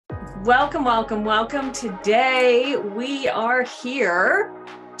Welcome, welcome, welcome. Today we are here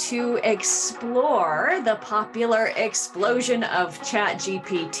to explore the popular explosion of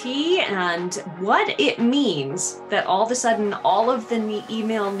ChatGPT and what it means that all of a sudden all of the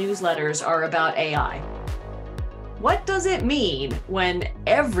email newsletters are about AI. What does it mean when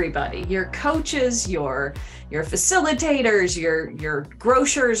everybody, your coaches, your facilitators, your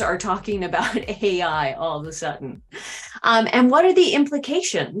grocers are talking about AI all of a sudden? And what are the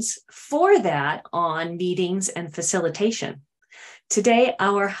implications for that on meetings and facilitation? Today,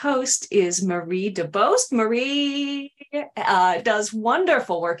 our host is Marie Dubost. Marie does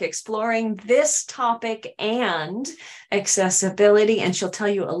wonderful work exploring this topic and accessibility, and she'll tell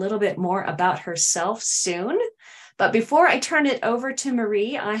you a little bit more about herself soon. But before I turn it over to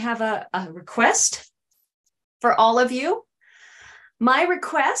Marie, I have a request for all of you. My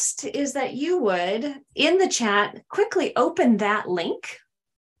request is that you would, in the chat, quickly open that link.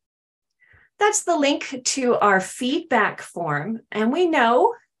 That's the link to our feedback form. And we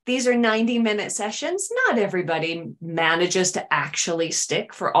know these are 90-minute sessions. Not everybody manages to actually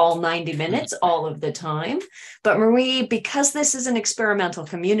stick for all 90 minutes all of the time. But Marie, because this is an experimental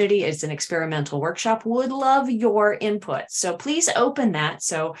community, it's an experimental workshop, would love your input. So please open that.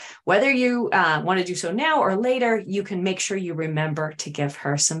 So whether you want to do so now or later, you can make sure you remember to give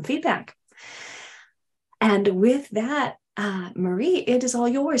her some feedback. And with that, Marie, it is all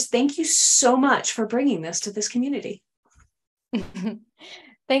yours. Thank you so much for bringing this to this community.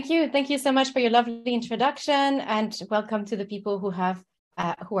 Thank you. Thank you so much for your lovely introduction, and welcome to the people who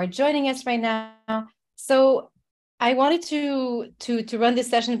are joining us right now. So I wanted to run this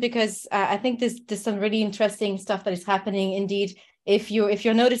session because I think there's some really interesting stuff that is happening. Indeed, if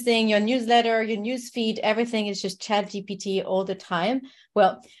you're noticing your newsletter, your news feed, everything is just ChatGPT all the time.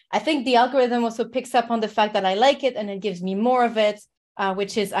 Well, I think the algorithm also picks up on the fact that I like it and it gives me more of it,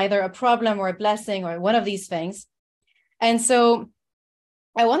 which is either a problem or a blessing or one of these things. And so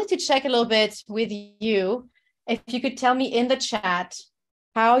I wanted to check a little bit with you, if you could tell me in the chat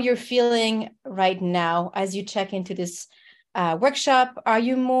how you're feeling right now as you check into this workshop. Are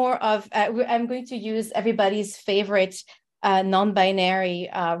you more of, I'm going to use everybody's favorite non-binary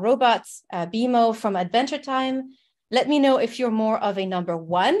robots, BMO from Adventure Time. Let me know if you're more of a number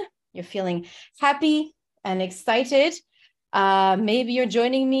one, you're feeling happy and excited. Maybe you're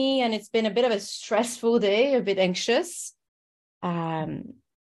joining me and it's been a bit of a stressful day, a bit anxious.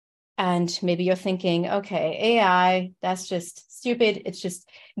 And maybe you're thinking, okay, AI, that's just stupid. It's just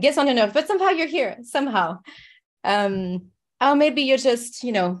gets on your nerves, but somehow you're here, somehow. Or maybe you're just,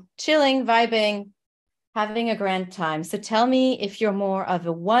 chilling, vibing, having a grand time. So tell me if you're more of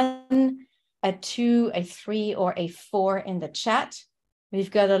a 1, a 2, a 3, or a 4 in the chat. We've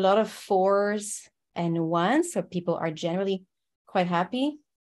got a lot of 4s and 1s, so people are generally quite happy.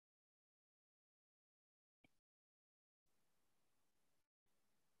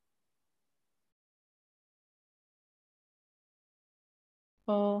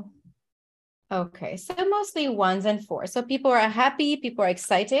 Okay, so mostly 1s and 4s. So people are happy, people are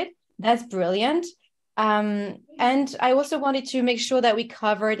excited. That's brilliant. And I also wanted to make sure that we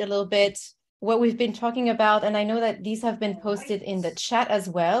covered a little bit what we've been talking about. And I know that these have been posted in the chat as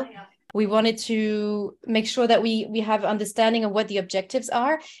well. We wanted to make sure that we have understanding of what the objectives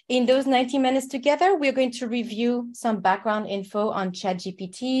are. In those 90 minutes together, we're going to review some background info on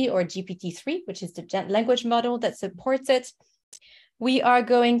ChatGPT or GPT-3, which is the language model that supports it. We are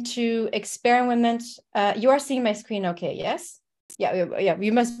going to experiment. You are seeing my screen okay, yes? Yeah,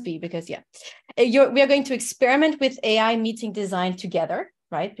 you must be, because we are going to experiment with AI meeting design together,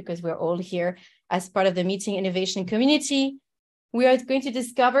 right? Because we're all here as part of the meeting innovation community. We are going to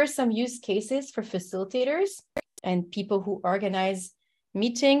discover some use cases for facilitators and people who organize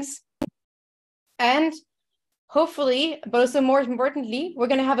meetings. And hopefully, but also more importantly, we're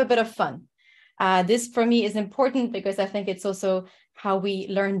going to have a bit of fun. This for me is important because I think it's also how we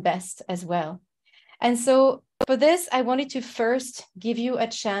learn best as well. And so for this, I wanted to first give you a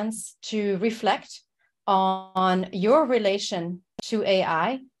chance to reflect on your relation to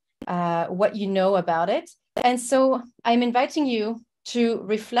AI, what you know about it. And so I'm inviting you to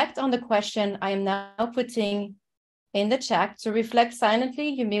reflect on the question I am now putting in the chat. To reflect silently,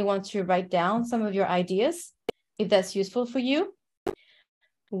 you may want to write down some of your ideas, if that's useful for you.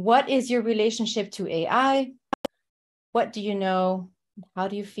 What is your relationship to AI? What do you know? How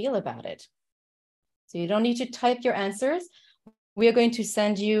do you feel about it? So you don't need to type your answers. We are going to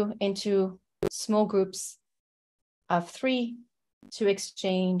send you into small groups of 3 to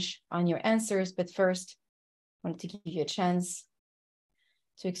exchange on your answers. But first, I wanted to give you a chance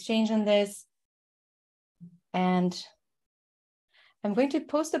to exchange on this. And I'm going to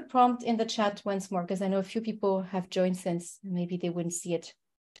post a prompt in the chat once more, because I know a few people have joined since. Maybe they wouldn't see it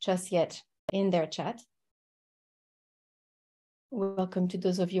just yet in their chat. Welcome to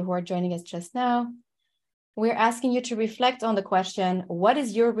those of you who are joining us just now. We're asking you to reflect on the question, what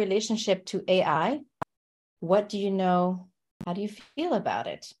is your relationship to AI? What do you know? How do you feel about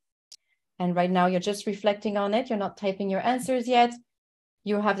it? And right now you're just reflecting on it. You're not typing your answers yet.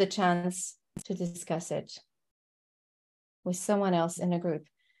 You have the chance to discuss it with someone else in a group.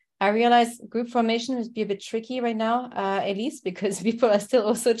 I realize group formation would be a bit tricky right now, at least because people are still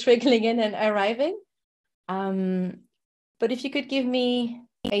also trickling in and arriving. But if you could give me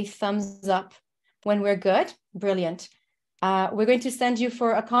a thumbs up when we're good, brilliant. We're going to send you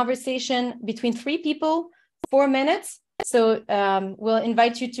for a conversation between 3 people, 4 minutes. So we'll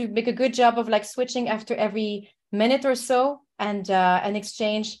invite you to make a good job of like switching after every minute or so and an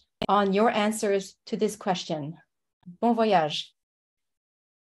exchange on your answers to this question. Bon voyage.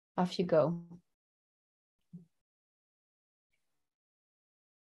 Off you go.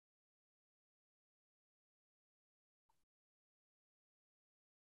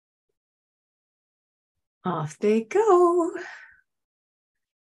 Off they go.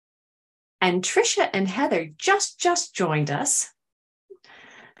 And Trisha and Heather just joined us.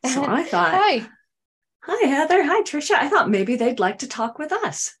 So I thought, hi Heather, hi Trisha. I thought maybe they'd like to talk with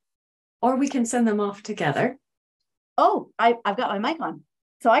us, or we can send them off together. Oh, I've got my mic on,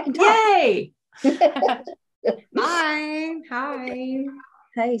 so I can talk. Yay! Hi.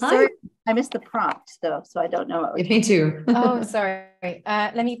 Hey, sorry, I missed the prompt though, so I don't know what. Me too. Oh, sorry.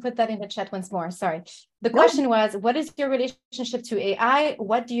 Let me put that in the chat once more. Sorry. The question was, what is your relationship to AI?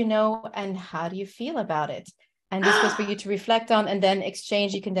 What do you know and how do you feel about it? And this was for you to reflect on and then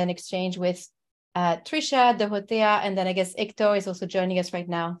exchange. You can then exchange with Trisha, Dorothea, and then I guess Hector is also joining us right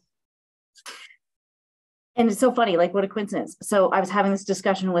now. And it's so funny, like what a coincidence. So I was having this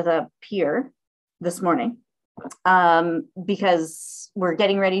discussion with a peer this morning because we're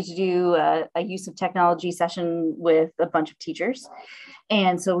getting ready to do a use of technology session with a bunch of teachers.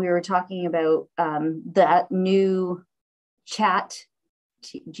 And so we were talking about that new chat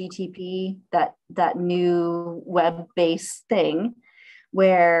GTP, that new web-based thing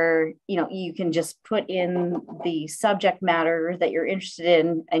where, you know, you can just put in the subject matter that you're interested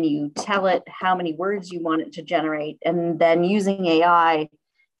in and you tell it how many words you want it to generate. And then using AI,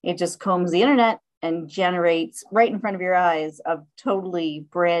 it just combs the internet and generates right in front of your eyes a totally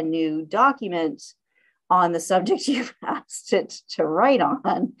brand new document on the subject you've asked it to write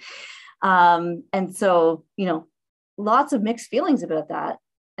on. And so, you know, lots of mixed feelings about that.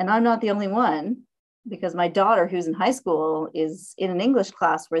 And I'm not the only one, because my daughter, who's in high school, is in an English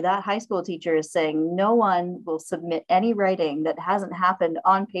class where that high school teacher is saying no one will submit any writing that hasn't happened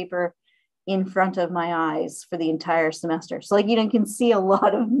on paper in front of my eyes for the entire semester. So like, you know, you can see a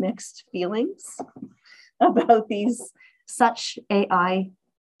lot of mixed feelings about these such AI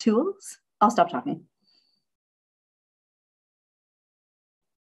tools. I'll stop talking.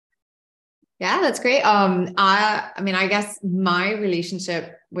 Yeah, that's great. I mean, I guess my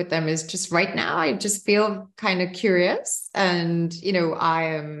relationship with them is just right now, I just feel kind of curious, and, you know, I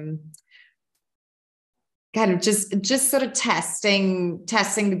am kind of just sort of testing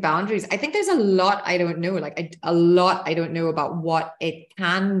the boundaries. I think there's a lot I don't know, like a lot I don't know about what it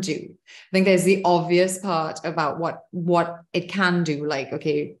can do. I think there's the obvious part about what it can do, like,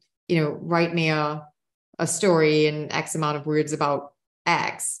 okay, you know, write me a story in X amount of words about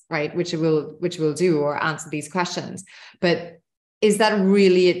X, right? Which it will do, or answer these questions. But is that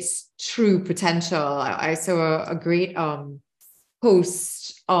really its true potential? I saw a great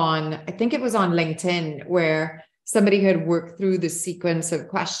post on, I think it was on LinkedIn, where somebody had worked through the sequence of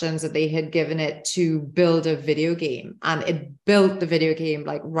questions that they had given it to build a video game, and it built the video game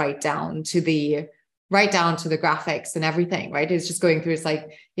like right down to the graphics and everything, right? It's just going through, it's like,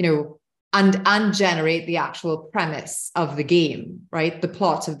 you know, and generate the actual premise of the game, right? The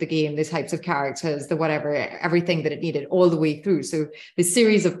plot of the game, the types of characters, the whatever, everything that it needed all the way through. So the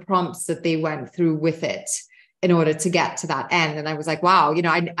series of prompts that they went through with it in order to get to that end. And I was like, wow, you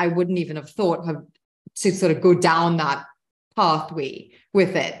know, I wouldn't even have thought to sort of go down that pathway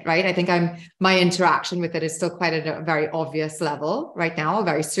with it, right? I think my interaction with it is still quite at a very obvious level right now, a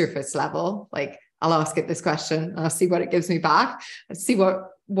very surface level. Like, I'll ask it this question, I'll see what it gives me back, I'll see what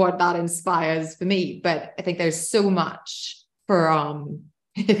that inspires for me. But I think there's so much for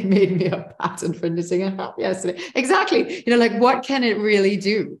it made me a pattern for knitting a hat yesterday. Exactly. You know, like, what can it really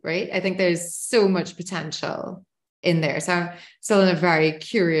do, right? I think there's so much potential in there. So I'm still in a very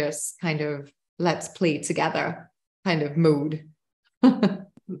curious kind of let's play together kind of mood.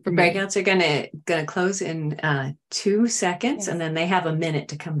 Breakouts are gonna close in 2 seconds, and then they have a minute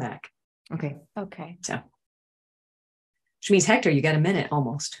to come back. Okay. Okay. So, which means, Hector, you got a minute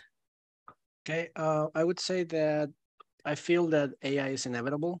almost. Okay, I would say that I feel that AI is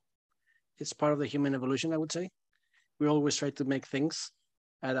inevitable. It's part of the human evolution, I would say. We always try to make things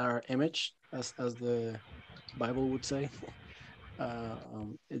at our image, as the Bible would say.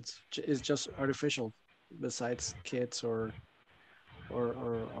 It's just artificial, besides kids or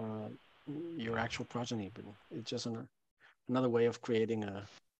your actual progeny, but it's just another way of creating a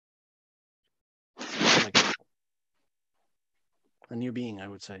new being, I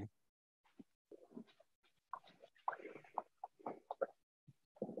would say.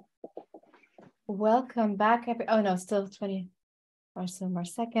 Welcome back. Oh no, still 20 or so more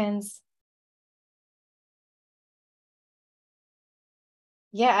seconds.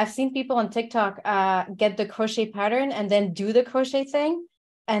 Yeah, I've seen people on TikTok get the crochet pattern and then do the crochet thing.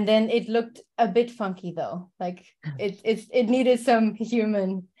 And then it looked a bit funky though. Like it needed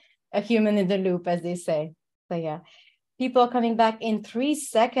a human in the loop, as they say. So yeah, people are coming back in 3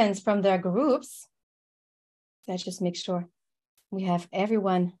 seconds from their groups. Let's just make sure we have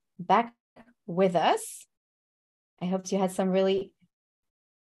everyone back with us. I hope you had some really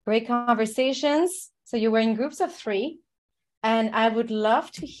great conversations. So you were in groups of 3, and I would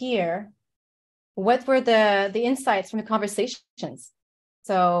love to hear what were the insights from the conversations.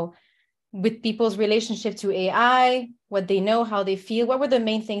 So with people's relationship to AI, what they know, how they feel, what were the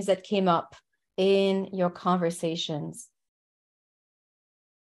main things that came up in your conversations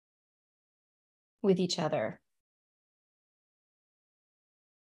with each other?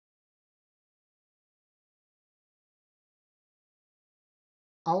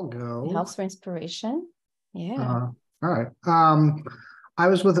 I'll go. It helps for inspiration. Yeah. All right. I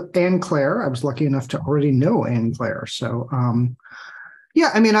was with Anne Claire. I was lucky enough to already know Anne Claire. So,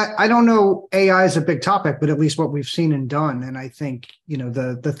 yeah, I mean, I don't know, AI is a big topic, but at least what we've seen and done. And I think,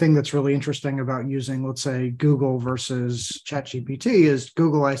 the thing that's really interesting about using, let's say, Google versus ChatGPT is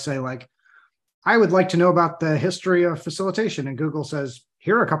Google, I say, like, I would like to know about the history of facilitation. And Google says,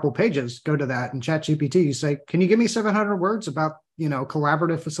 here are a couple pages, go to that. And ChatGPT, you say, can you give me 700 words about,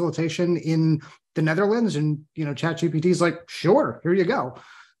 collaborative facilitation in the Netherlands? And, ChatGPT is like, sure, here you go.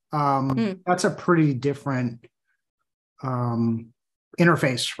 That's a pretty different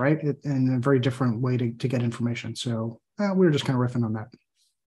interface, right? And a very different way to get information. So we were just kind of riffing on that.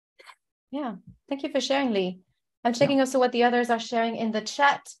 Yeah, thank you for sharing, Lee. I'm checking also what the others are sharing in the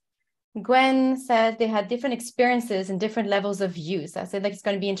chat. Gwen said they had different experiences and different levels of use. I said, like, it's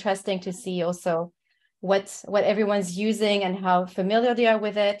going to be interesting to see also what everyone's using and how familiar they are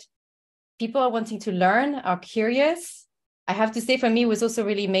with it. People are wanting to learn, are curious. I have to say, for me, it was also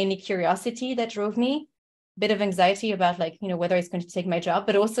really mainly curiosity that drove me. A bit of anxiety about, like, whether it's going to take my job,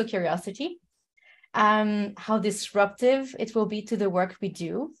 but also curiosity. How disruptive it will be to the work we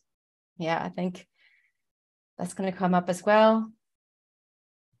do. Yeah, I think that's going to come up as well.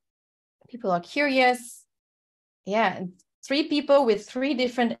 People are curious. Yeah, 3 people with 3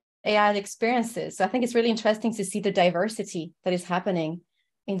 different AI experiences. So I think it's really interesting to see the diversity that is happening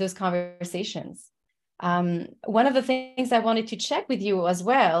in those conversations. One of the things I wanted to check with you as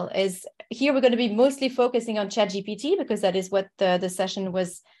well is, here we're going to be mostly focusing on ChatGPT because that is what the session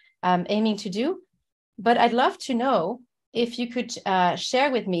was aiming to do. But I'd love to know if you could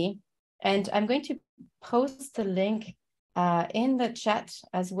share with me, and I'm going to post the link in the chat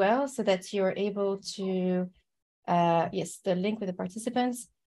as well, so that you're able to, yes, the link with the participants.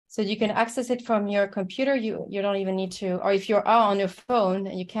 So you can access it from your computer. You don't even need to, or if you're on your phone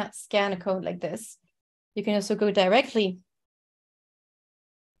and you can't scan a code like this, you can also go directly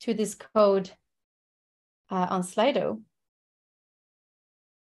to this code on Slido.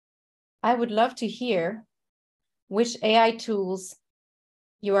 I would love to hear which AI tools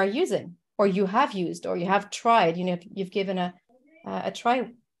you are using, or you have used, or you have tried. You've given a try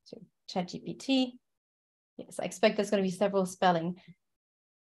to ChatGPT. Yes, I expect there's going to be several spelling.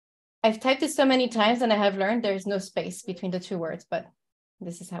 I've typed it so many times and I have learned there's no space between the 2 words, but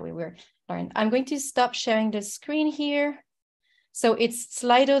this is how we were learned. I'm going to stop sharing the screen here. So it's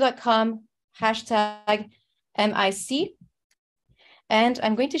slido.com #MIC. And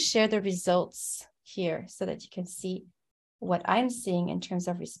I'm going to share the results here so that you can see what I'm seeing in terms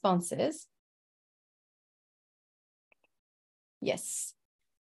of responses. Yes.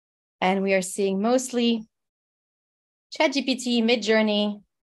 And we are seeing mostly ChatGPT, Midjourney,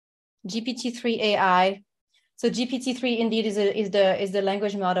 GPT-3 AI. So GPT-3 indeed is the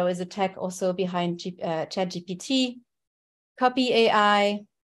language model, is the tech also behind ChatGPT, Copy AI,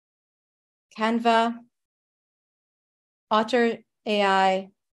 Canva, Otter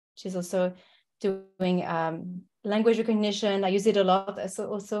AI, which is also doing language recognition. I use it a lot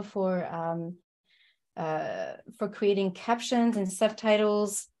also for creating captions and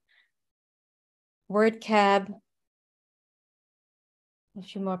subtitles. WordCab. A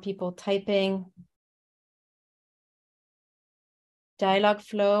few more people typing.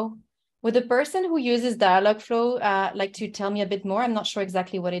 Dialogflow. Would the person who uses Dialogflow like to tell me a bit more? I'm not sure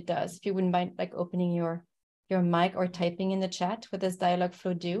exactly what it does. If you wouldn't mind like opening your mic or typing in the chat, what does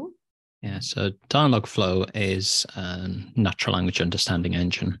Dialogflow do? Yeah, so Dialogflow is a natural language understanding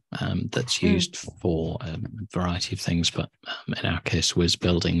engine that's used for a variety of things, but in our case was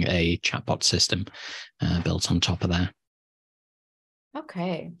building a chatbot system built on top of that.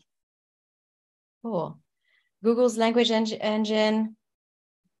 Okay, cool. Google's language engine.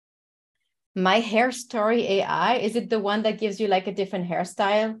 My Hair Story AI, is it the one that gives you like a different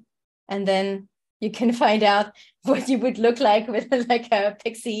hairstyle? And then you can find out what you would look like with like a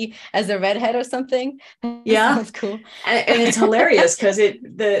pixie as a redhead or something. Yeah, that's cool. And it's hilarious because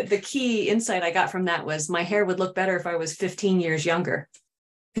the key insight I got from that was my hair would look better if I was 15 years younger.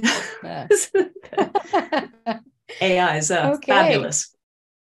 AI is fabulous.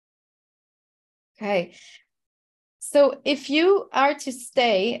 Okay. So if you are to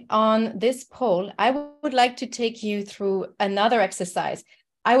stay on this poll, I would like to take you through another exercise.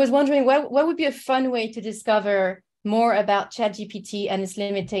 I was wondering what would be a fun way to discover more about ChatGPT and its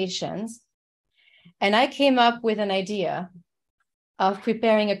limitations. And I came up with an idea of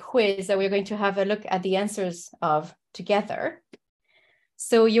preparing a quiz that we're going to have a look at the answers of together.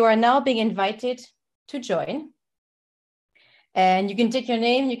 So you are now being invited to join. And you can take your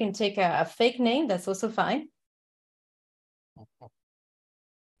name, you can take a fake name, that's also fine.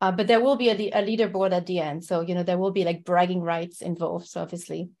 But there will be a leaderboard at the end. So, you know, there will be like bragging rights involved. So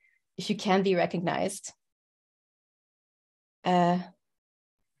obviously, if you can be recognized. Hold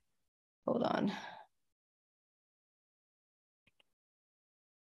on.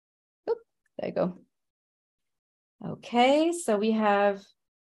 Oop, there you go. Okay, so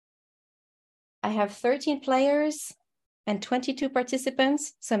I have 13 players and 22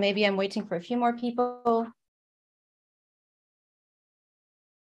 participants. So maybe I'm waiting for a few more people.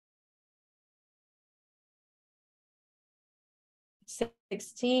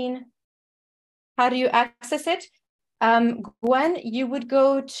 16. How do you access it? Gwen, you would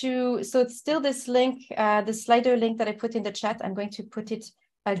go to, so it's still this link, the Slido link that I put in the chat. I'm going to put it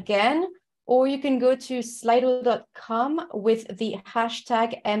again, or you can go to slido.com with the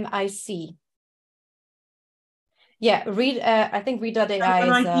hashtag MIC. Yeah, I think read.ai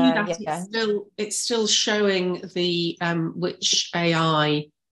when is, I do that, yeah. it's still showing the which AI,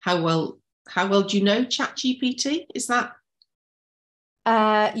 how well do you know ChatGPT? Is that?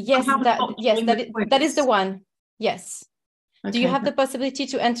 Yes, that is the one. Yes. Okay. Do you have the possibility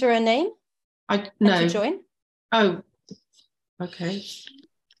to enter a name? No. To join? Oh, okay.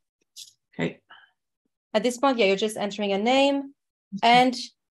 Okay. At this point, yeah, you're just entering a name, and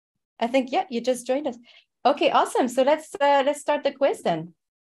I think you just joined us. Okay, awesome. So let's start the quiz then.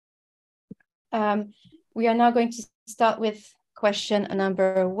 We are now going to start with question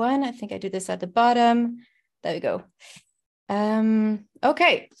number 1. I think I do this at the bottom. There we go.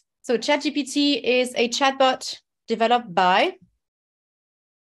 Okay, so ChatGPT is a chatbot developed by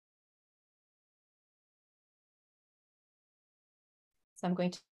So I'm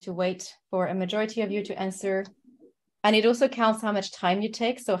going to wait for a majority of you to answer. And it also counts how much time you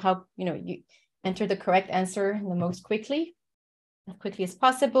take. So how, you enter the correct answer the most quickly, as quickly as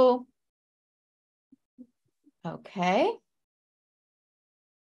possible. Okay.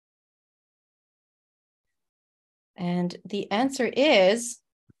 And the answer is,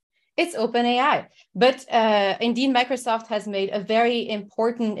 it's OpenAI. But indeed, Microsoft has made a very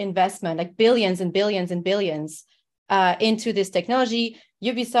important investment, like billions and billions and billions into this technology.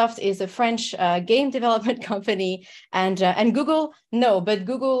 Ubisoft is a French game development company, and Google, no, but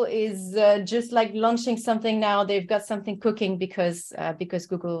Google is just like launching something now. They've got something cooking because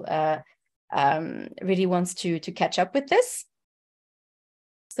Google really wants to catch up with this.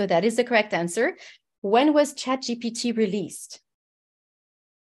 So that is the correct answer. When was ChatGPT released?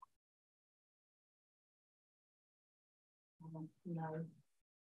 No,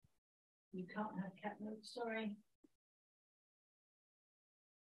 you can't have cat notes, sorry.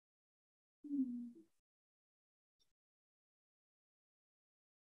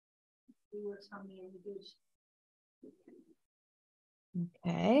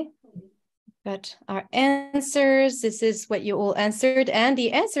 Okay, got our answers. This is what you all answered, and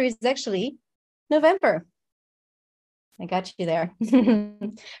the answer is actually November. I got you there.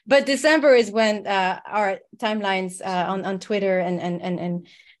 But December is when our timelines on Twitter and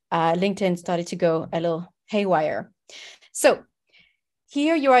LinkedIn started to go a little haywire. So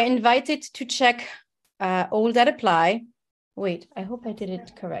here you are invited to check all that apply. Wait, I hope I did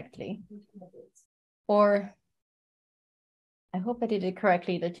it correctly. Or I hope I did it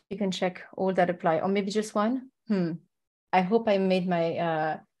correctly that you can check all that apply, or maybe just one. I hope I made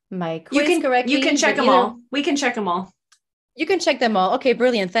my my quiz correctly. You can check them all. We can check them all. You can check them all. Okay,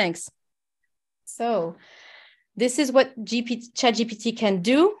 brilliant. Thanks. So this is what ChatGPT can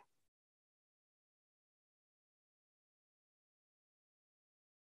do.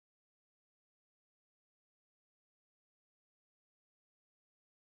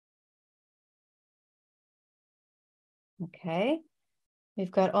 Okay,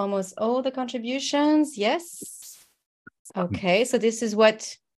 we've got almost all the contributions. Yes. Okay, so this is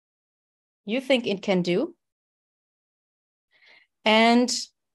what you think it can do. And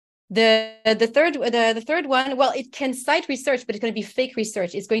the third one, well, it can cite research, but it's going to be fake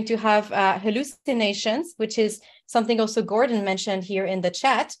research. It's going to have hallucinations, which is something also Gordon mentioned here in the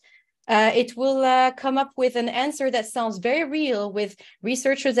chat. It will come up with an answer that sounds very real, with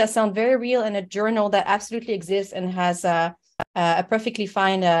researchers that sound very real, and a journal that absolutely exists and has a perfectly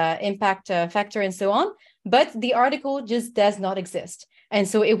fine impact factor and so on. But the article just does not exist. And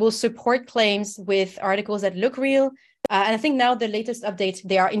so it will support claims with articles that look real. And I think now the latest update,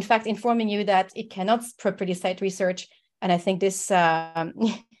 they are in fact informing you that it cannot properly cite research. And I think this,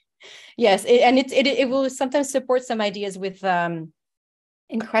 yes, it will sometimes support some ideas with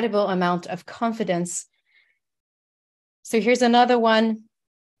incredible amount of confidence. So here's another one,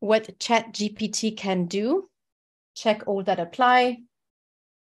 what ChatGPT can do. Check all that apply.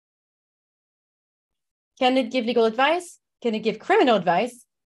 Can it give legal advice? Can it give criminal advice?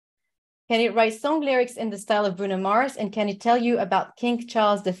 Can it write song lyrics in the style of Bruno Mars? And can it tell you about King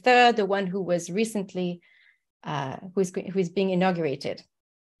Charles III, the one who was recently, who's being inaugurated?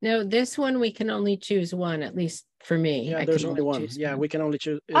 No, this one we can only choose one, at least for me. Yeah, there's only one. Yeah, we can only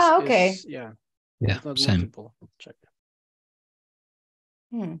choose. Okay. Yeah. Yeah, same. Multiple. Check.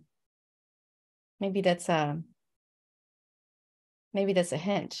 Maybe that's a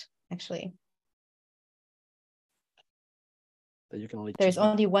hint, actually. That you can only. There's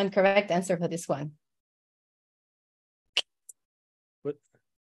only one correct answer for this one. What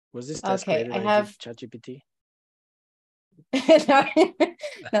was this test Okay, created I by have ChatGPT?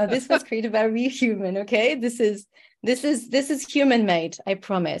 No, this was created by a real human. Okay, this is human made, I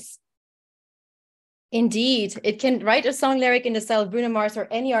promise. Indeed, it can write a song lyric in the style of Bruno Mars or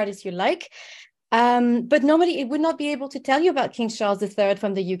any artist you like, but normally it would not be able to tell you about King Charles III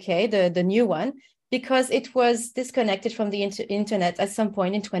from the UK, the new one, because it was disconnected from the internet at some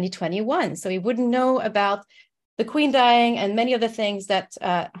point in 2021. So it wouldn't know about the Queen dying and many other things that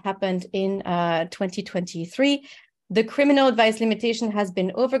happened in 2023. The criminal advice limitation has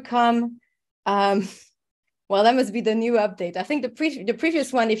been overcome. Well, that must be the new update. I think the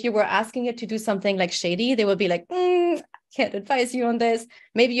previous one, if you were asking it to do something like shady, they would be like, can't advise you on this.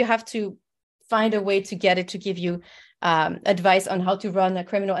 Maybe you have to find a way to get it to give you advice on how to run a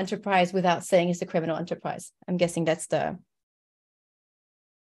criminal enterprise without saying it's a criminal enterprise. I'm guessing that's the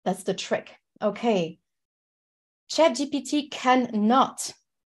trick. Okay. ChatGPT cannot.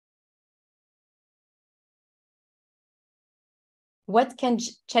 What can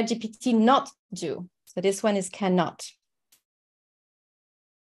ChatGPT not do? So this one is cannot.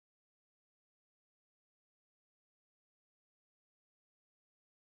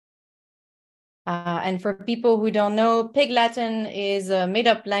 And for people who don't know, Pig Latin is a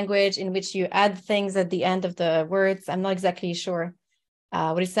made-up language in which you add things at the end of the words. I'm not exactly sure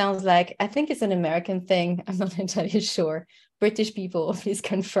what it sounds like. I think it's an American thing. I'm not entirely sure. British people, please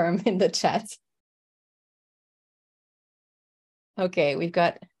confirm in the chat. Okay, we've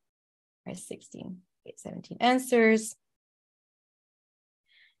got 17 answers.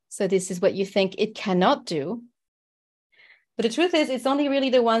 So this is what you think it cannot do. But the truth is, it's only really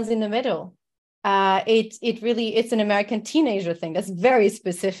the ones in the middle. It's an American teenager thing that's very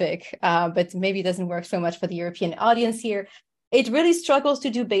specific, but maybe doesn't work so much for the European audience here. It really struggles to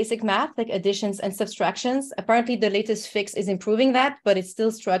do basic math like additions and subtractions. Apparently the latest fix is improving that, but it's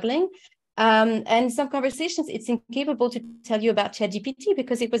still struggling. And some conversations, it's incapable to tell you about ChatGPT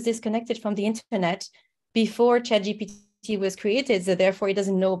because it was disconnected from the internet before ChatGPT was created. So therefore it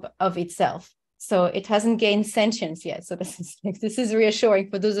doesn't know of itself. So it hasn't gained sentience yet. So this is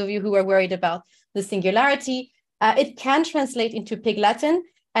reassuring for those of you who are worried about the singularity. It can translate into Pig Latin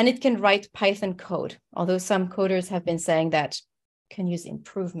and it can write Python code, although some coders have been saying that can use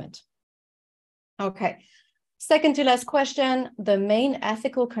improvement. Okay. Second to last question, the main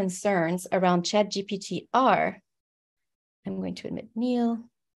ethical concerns around ChatGPT are, I'm going to admit Neil.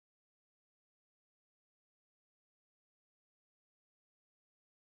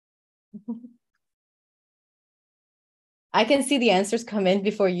 I can see the answers come in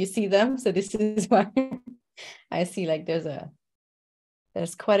before you see them. So this is why I see like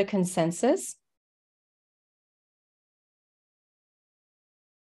there's quite a consensus.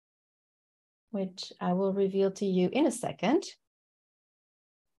 Which I will reveal to you in a second.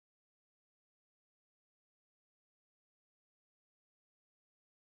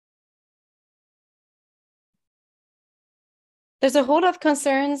 There's a whole lot of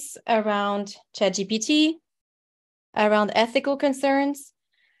concerns around ChatGPT, around ethical concerns.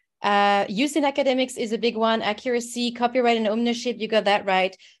 Use in academics is a big one. Accuracy, copyright and ownership, you got that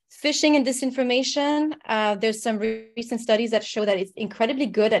right. Phishing and disinformation. There's some recent studies that show that it's incredibly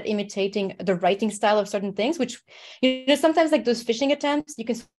good at imitating the writing style of certain things, which, sometimes like those phishing attempts, you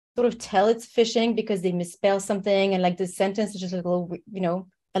can sort of tell it's phishing because they misspell something and like the sentence is just a little,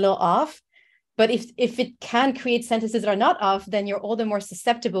 a little off. But if it can create sentences that are not off, then you're all the more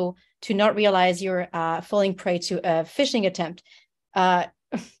susceptible to not realize you're falling prey to a phishing attempt.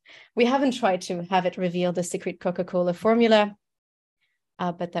 We haven't tried to have it reveal the secret Coca-Cola formula,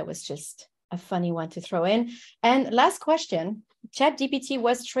 but that was just a funny one to throw in. And last question, ChatGPT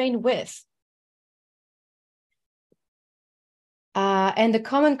was trained with. And the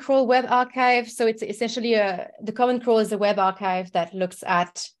Common Crawl Web Archive, so it's essentially the Common Crawl is a web archive that looks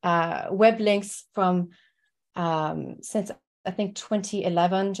at web links from since I think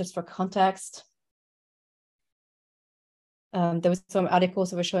 2011, just for context. There was some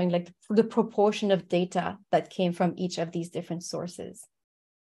articles that were showing like the proportion of data that came from each of these different sources.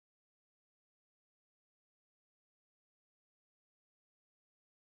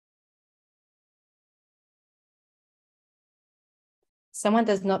 Someone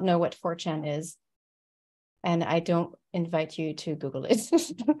does not know what 4chan is, and I don't invite you to Google it.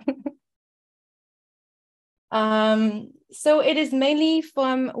 So it is mainly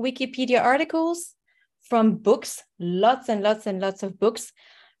from Wikipedia articles, from books, lots and lots and lots of books,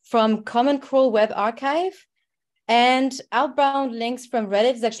 from Common Crawl Web Archive, and outbound links from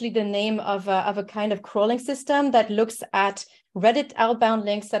Reddit is actually the name of a kind of crawling system that looks at Reddit outbound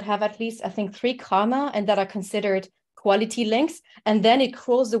links that have at least, I think, 3 comma and that are considered quality links, and then it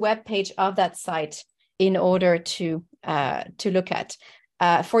crawls the web page of that site in order to look at.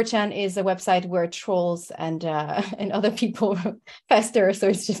 4chan is a website where trolls and other people fester, so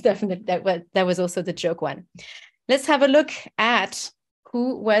it's just definitely that was also the joke one. Let's have a look at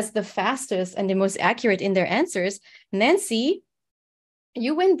who was the fastest and the most accurate in their answers. Nancy,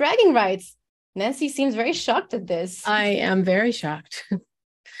 you win bragging rights. Nancy seems very shocked at this. I am very shocked.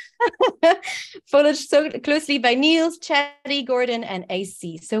 Followed so closely by Niels, Chatty, Gordon, and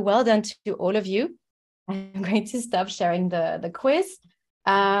AC. So well done to all of you. I'm going to stop sharing the quiz.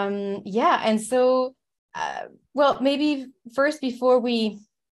 And so, well, maybe first before we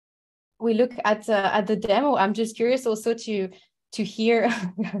look at the demo, I'm just curious also to hear.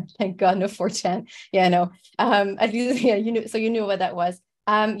 Thank God, no 4chan. Yeah, no. At least, yeah, so you knew what that was.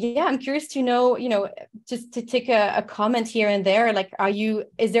 I'm curious to know, just to take a comment here and there, like,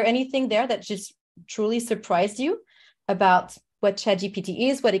 is there anything there that just truly surprised you about what ChatGPT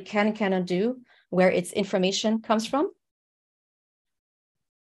is, what it can and cannot do, where its information comes from?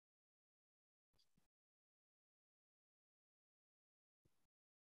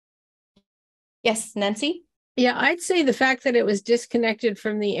 Yes, Nancy? Yeah, I'd say the fact that it was disconnected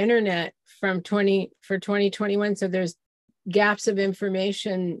from the internet for 2021, so there's gaps of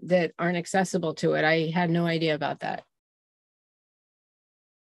information that aren't accessible to it. I had no idea about that.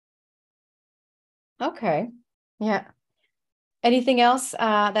 Okay. Yeah. Anything else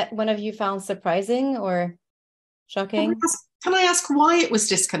that one of you found surprising or shocking? Can I ask why it was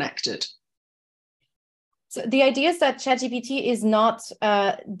disconnected? So the idea is that ChatGPT is not,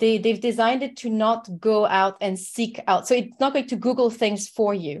 they've designed it to not go out and seek out. So it's not going to Google things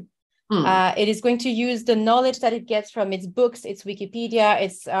for you. It is going to use the knowledge that it gets from its books, its Wikipedia,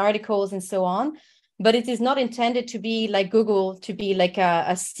 its articles, and so on. But it is not intended to be like Google, to be like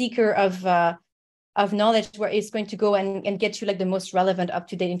a seeker of knowledge where it's going to go and get you like the most relevant,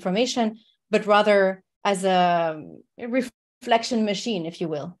 up-to-date information, but rather as a reflection machine, if you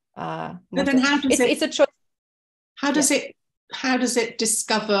will. But then how does it's a choice. How does it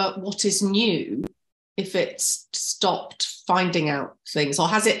discover what is new if it's stopped finding out things, or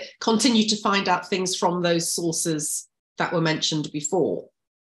has it continued to find out things from those sources that were mentioned before?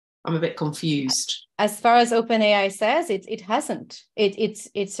 I'm a bit confused. As far as OpenAI says, it hasn't.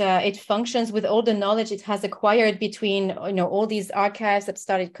 It functions with all the knowledge it has acquired between all these archives that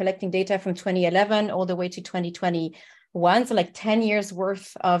started collecting data from 2011 all the way to 2021. one. So like 10 years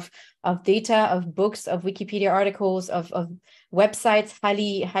worth of data, of books, of Wikipedia articles, of websites,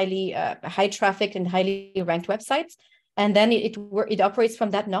 high traffic and highly ranked websites. And then it operates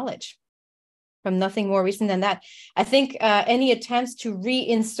from that knowledge, from nothing more recent than that. I think any attempts to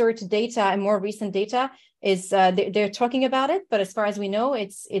reinsert data and more recent data is they're talking about it, but as far as we know,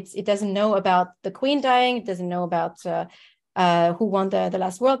 it doesn't know about the Queen dying. It doesn't know about who won the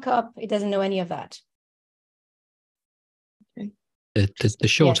last World Cup. It doesn't know any of that. The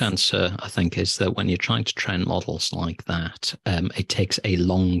short Yes. answer, I think, is that when you're trying to train models like that, it takes a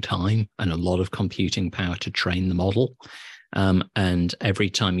long time and a lot of computing power to train the model. And every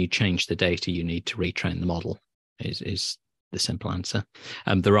time you change the data, you need to retrain the model, is the simple answer.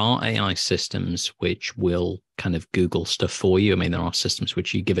 There are AI systems which will kind of Google stuff for you. I mean, there are systems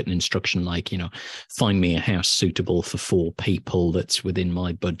which you give it an instruction like, find me a house suitable for 4 people that's within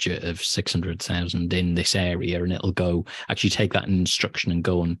my budget of 600,000 in this area, and it'll go actually take that instruction and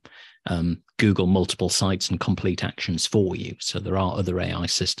go and Google multiple sites and complete actions for you. So there are other AI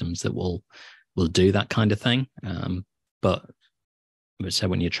systems that will do that kind of thing. But I would say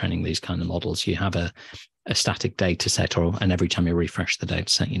when you're training these kind of models, you have a static data set, and every time you refresh the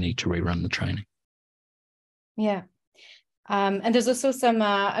data set, you need to rerun the training. Yeah. And there's also some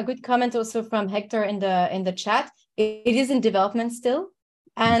a good comment also from Hector in the chat. It is in development still.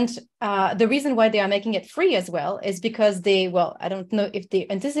 And the reason why they are making it free as well is because I don't know if they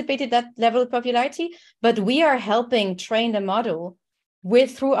anticipated that level of popularity, but we are helping train the model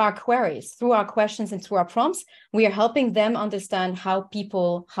through our queries, through our questions, and through our prompts. We are helping them understand how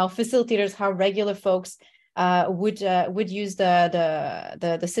facilitators, how regular folks would use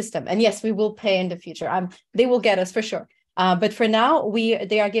the system. And yes, we will pay in the future. They will get us for sure. But for now,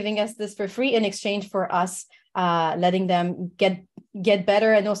 they are giving us this for free in exchange for us letting them get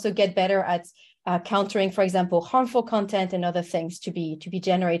better, and also get better at countering, for example, harmful content and other things to be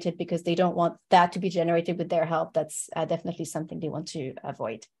generated, because they don't want that to be generated with their help. That's definitely something they want to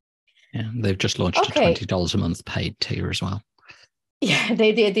avoid. Yeah, they've just launched a $20 a month paid tier as well. Yeah,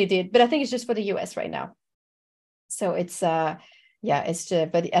 they did, but I think it's just for the US right now. So it's but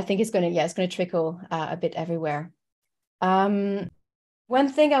I think it's going to trickle a bit everywhere. One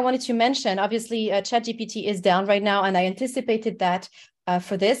thing I wanted to mention, obviously, ChatGPT is down right now, and I anticipated that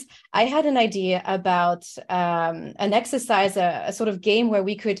for this. I had an idea about an exercise, a sort of game where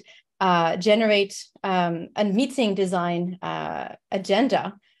we could generate a meeting design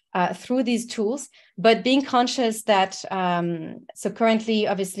agenda through these tools, but being conscious that, so currently,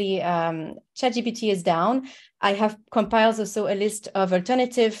 obviously, ChatGPT is down. I have compiled also a list of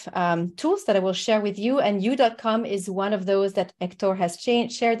alternative tools that I will share with you, and u.com is one of those that Hector has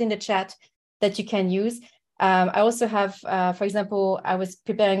shared in the chat that you can use. I also have, for example, I was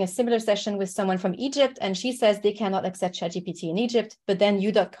preparing a similar session with someone from Egypt, and she says they cannot accept ChatGPT in Egypt, but then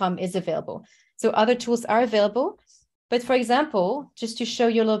u.com is available. So other tools are available. But for example, just to show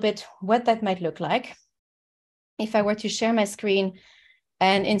you a little bit what that might look like, if I were to share my screen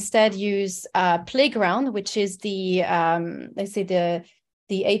and instead use Playground, which is the, let's say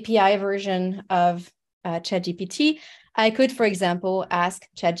the API version of ChatGPT, I could, for example, ask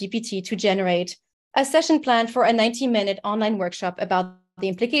ChatGPT to generate a session plan for a 90-minute online workshop about the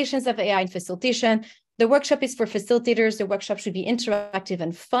implications of AI in facilitation. The workshop is for facilitators. The workshop should be interactive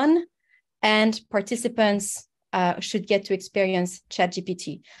and fun, and participants should get to experience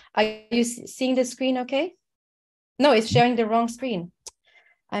ChatGPT. Are you seeing the screen okay? No, it's sharing the wrong screen.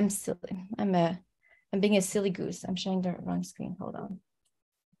 I'm silly. I'm being a silly goose. I'm sharing the wrong screen. Hold on.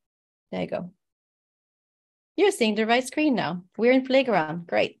 There you go. You're seeing the right screen now. We're in Playground.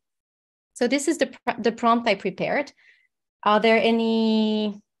 Great. So this is the prompt I prepared. Are there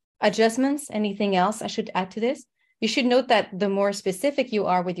any adjustments? Anything else I should add to this? You should note that the more specific you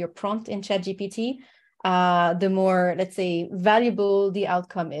are with your prompt in ChatGPT, the more, let's say, valuable the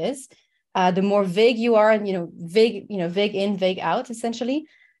outcome is. The more vague you are, and vague in, vague out, essentially.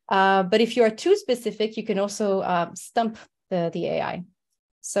 But if you are too specific, you can also stump the AI.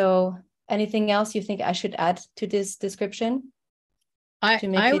 So anything else you think I should add to this description to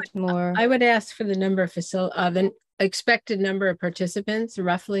make it more? I would ask for the number of the expected number of participants,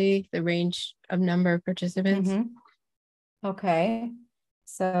 roughly the range of number of participants. Mm-hmm. Okay.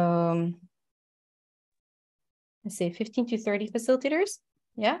 So let's say 15 to 30 facilitators.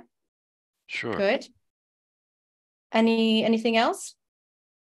 Yeah. Sure. Good. Anything else?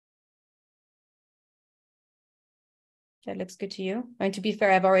 That looks good to you. And to be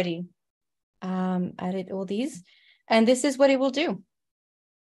fair, I've already added all these. And this is what it will do.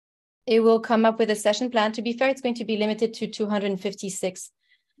 It will come up with a session plan. To be fair, it's going to be limited to 256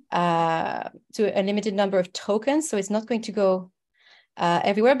 to a limited number of tokens. So it's not going to go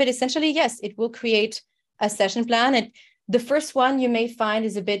everywhere, but essentially, yes, it will create a session plan. And the first one you may find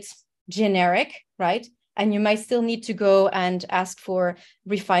is a bit generic, right? And you might still need to go and ask for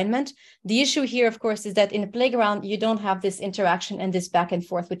refinement. The issue here, of course, is that in a playground, you don't have this interaction and this back and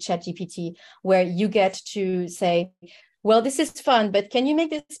forth with ChatGPT, where you get to say, well, this is fun, but can you make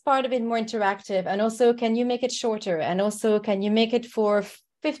this part of it more interactive? And also, can you make it shorter? And also, can you make it for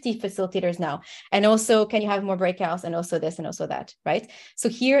 50 facilitators now? And also, can you have more breakouts? And also this and also that, right? So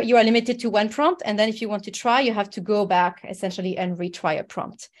here you are limited to one prompt. And then if you want to try, you have to go back essentially and retry a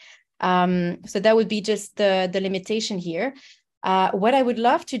prompt. So that would be just the limitation here. What I would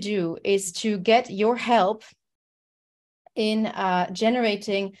love to do is to get your help in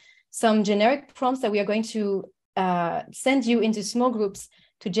generating some generic prompts that we are going to send you into small groups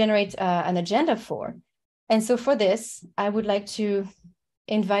to generate an agenda for. And so for this, I would like to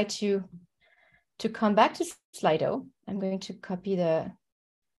invite you to come back to Slido. I'm going to copy the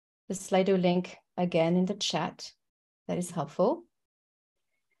Slido link again in the chat. That is helpful.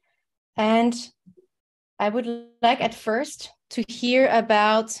 And I would like at first to hear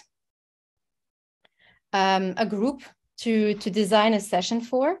about a group to design a session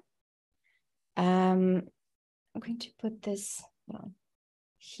for. I'm going to put this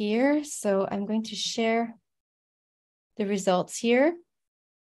here. So I'm going to share the results here.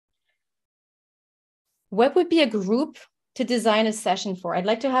 What would be a group to design a session for? I'd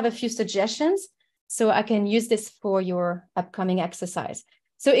like to have a few suggestions so I can use this for your upcoming exercise.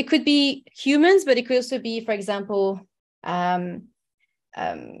 So it could be humans, but it could also be, for example, llamas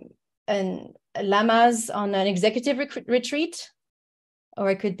on an executive retreat,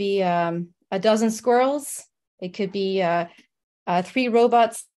 or it could be a dozen squirrels. It could be 3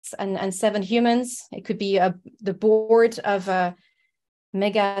 robots and 7 humans. It could be the board of a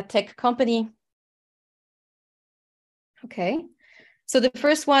mega tech company. Okay. So the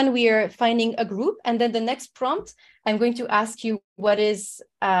first one, we are finding a group, and then the next prompt, I'm going to ask you what is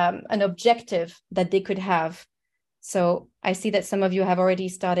an objective that they could have. So I see that some of you have already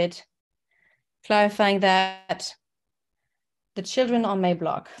started clarifying that. The children on my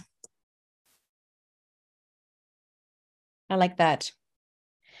block. I like that.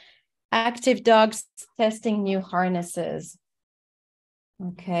 Active dogs testing new harnesses.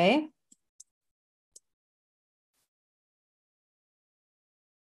 Okay.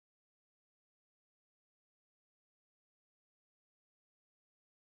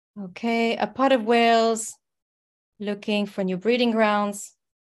 Okay, a pod of whales looking for new breeding grounds.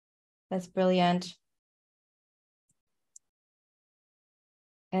 That's brilliant.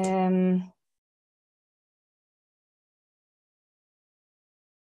 Okay,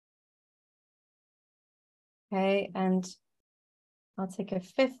 and I'll take a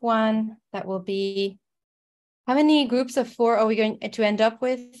 5th one. That will be, how many groups of 4 are we going to end up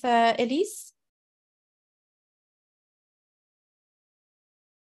with, Elise?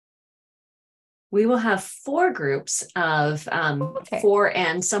 We will have 4 groups of 4,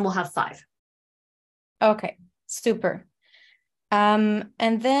 and some will have 5. Okay, super. And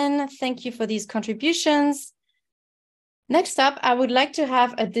then thank you for these contributions. Next up, I would like to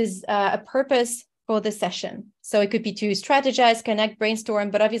have a purpose for the session. So it could be to strategize, connect,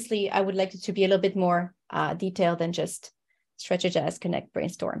 brainstorm, but obviously I would like it to be a little bit more detailed than just strategize, connect,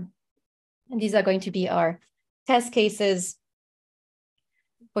 brainstorm. And these are going to be our test cases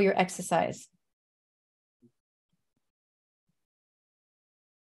for your exercise.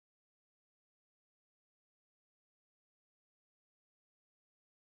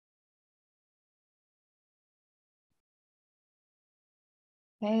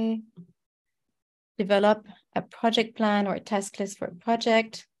 Okay. Develop a project plan or a task list for a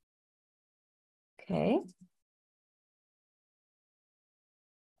project. Okay.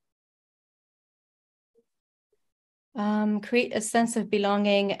 Create a sense of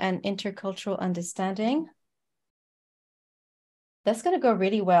belonging and intercultural understanding. That's going to go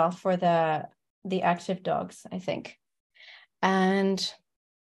really well for the active dogs, I think. And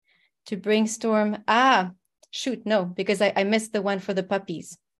to brainstorm, shoot, no, because I missed the one for the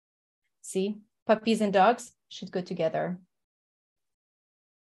puppies. See, puppies and dogs should go together.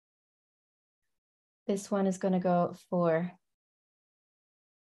 This one is going to go for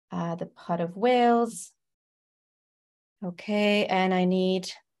the pod of whales. Okay, and I need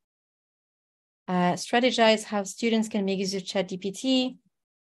strategize how students can make use of ChatGPT.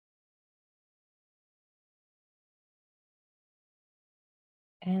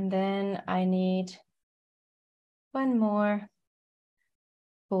 And then I need one more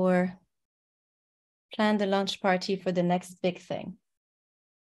for plan the launch party for the next big thing.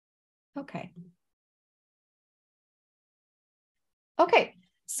 Okay. Okay,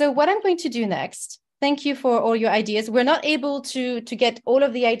 so what I'm going to do next, thank you for all your ideas. We're not able to get all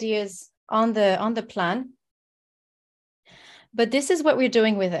of the ideas on the plan, but this is what we're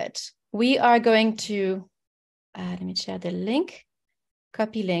doing with it. We are going to, let me share the link,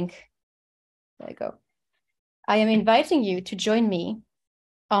 copy link. There you go. I am inviting you to join me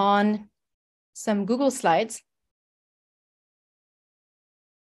on some Google Slides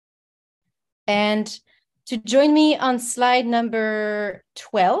and to join me on slide number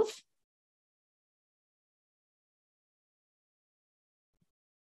 12.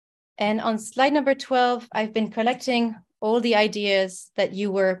 And on slide number 12, I've been collecting all the ideas that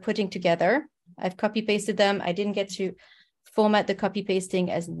you were putting together. I've copy pasted them. I didn't get to format the copy pasting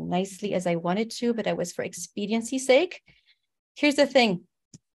as nicely as I wanted to, but that was for expediency's sake. Here's the thing.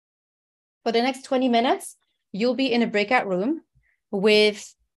 For the next 20 minutes, you'll be in a breakout room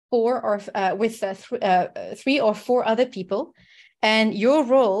with 3 or 4 other people. And your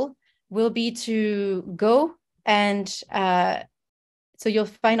role will be to go and so you'll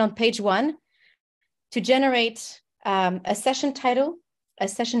find on page 1 to generate a session title, a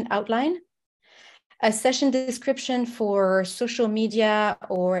session outline, a session description for social media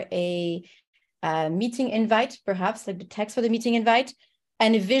or a meeting invite, perhaps like the text for the meeting invite,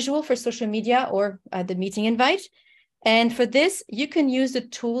 and a visual for social media or the meeting invite. And for this, you can use the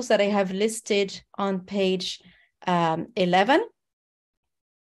tools that I have listed on page 11.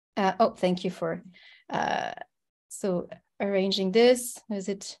 Oh, thank you for so arranging this. Is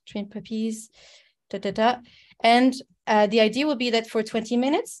it train puppies? And the idea will be that for 20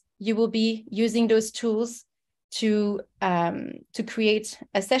 minutes, you will be using those tools to create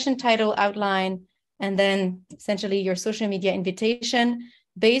a session title outline and then essentially your social media invitation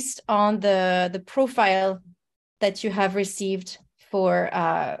based on the profile that you have received for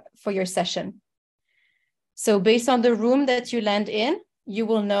your session. So based on the room that you land in, you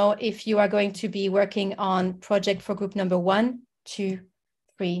will know if you are going to be working on project for group number 1, 2,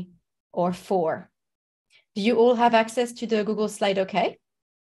 3, or 4. Do you all have access to the Google slide? Okay.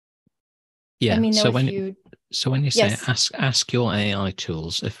 Yeah. Let me know so when you say yes. ask your AI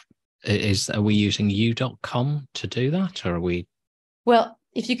tools, are we using u.com to do that, or are we? Well,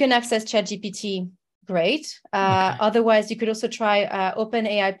 if you can access ChatGPT, great. Okay. Otherwise, you could also try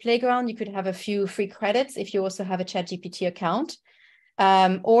OpenAI Playground. You could have a few free credits if you also have a ChatGPT account.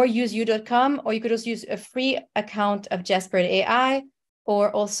 Or use u.com, or you could also use a free account of Jasper AI,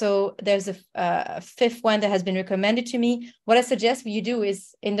 or also there's a 5th one that has been recommended to me. What I suggest you do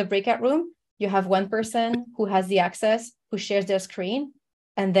is in the breakout room, you have one person who has the access, who shares their screen,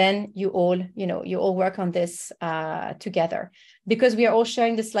 and then you all work on this together. Because we are all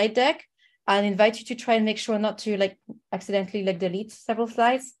sharing the slide deck, I'll invite you to try and make sure not to accidentally delete several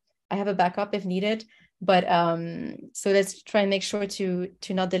slides. I have a backup if needed. But so let's try and make sure to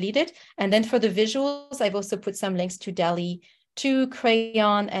not delete it. And then for the visuals, I've also put some links to DALL-E, to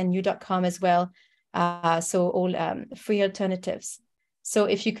Crayon and u.com as well. So all free alternatives. So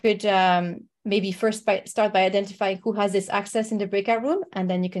if you could maybe first start by identifying who has this access in the breakout room, and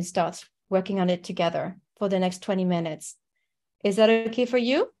then you can start working on it together for the next 20 minutes. Is that okay for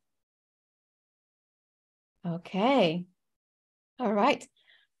you? Okay. All right.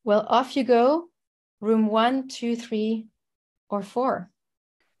 Well, off you go. Room 1, 2, 3, or 4.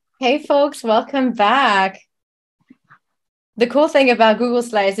 Hey, folks, welcome back. The cool thing about Google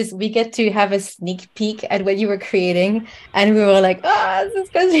Slides is we get to have a sneak peek at what you were creating. And we were like, oh, this is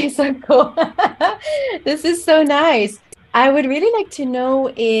going to be so cool. This is so nice. I would really like to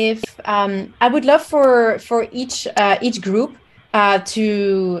know if, I would love for each group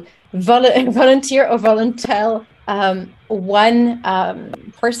to volunteer or volunteer one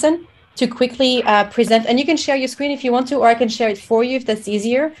person to quickly present, and you can share your screen if you want to, or I can share it for you if that's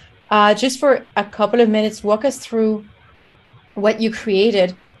easier. Just for a couple of minutes, walk us through what you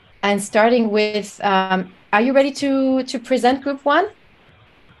created, and starting with, are you ready to present group 1?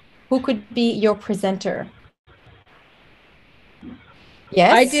 Who could be your presenter?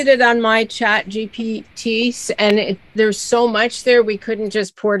 Yes, I did it on my chat GPT, and there's so much there we couldn't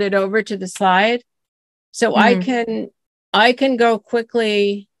just port it over to the slide. So I can go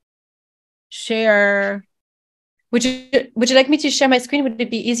quickly share. Would you like me to share my screen? Would it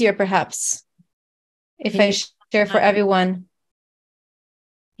be easier perhaps if I share for everyone?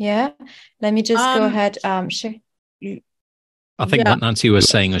 Yeah, let me just go ahead. Share. I think what Nancy was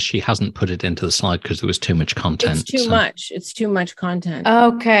saying is she hasn't put it into the slide because there was too much content. It's too much. It's too much content.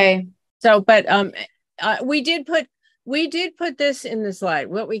 Okay. So, but we did put this in the slide.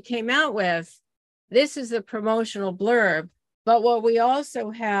 What we came out with, this is the promotional blurb. But what we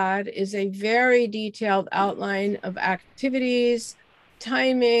also had is a very detailed outline of activities,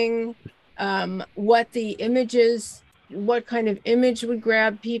 timing, what the images, what kind of image would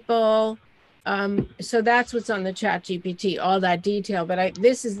grab people. So that's what's on the Chat GPT, all that detail. But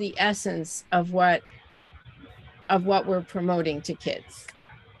this is the essence of what we're promoting to kids.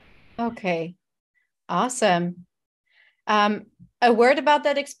 Okay, awesome. A word about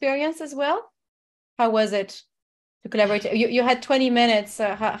that experience as well. How was it to collaborate? You had 20 minutes.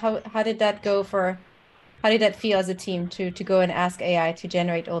 How did that go for? How did that feel as a team to go and ask AI to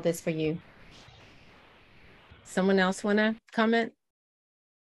generate all this for you? Someone else want to comment?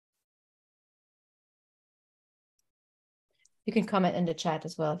 You can comment in the chat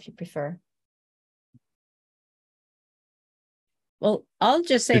as well if you prefer. Well, I'll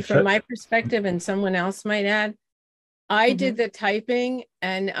just say from my perspective, and someone else might add, I did the typing,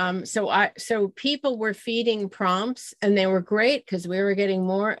 and so people were feeding prompts, and they were great because we were getting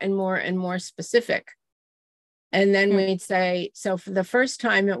more and more and more specific. And then we'd say, so for the first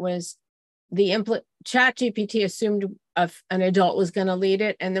time, it was the Chat GPT assumed an adult was going to lead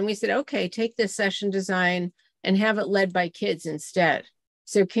it, and then we said, okay, take this session design and have it led by kids instead.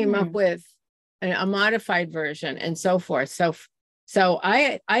 So came up with a modified version and so forth. So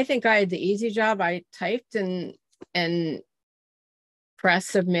I think I had the easy job. I typed and press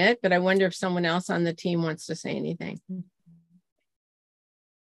submit, but I wonder if someone else on the team wants to say anything.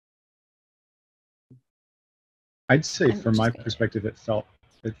 I'd say from my perspective, it felt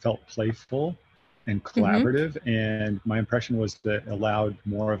playful and collaborative, and my impression was that it allowed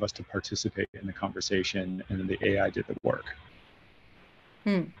more of us to participate in the conversation, and then the AI did the work.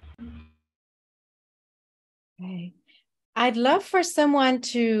 Okay. I'd love for someone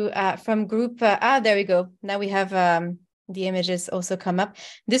to, from group, there we go. Now we have the images also come up.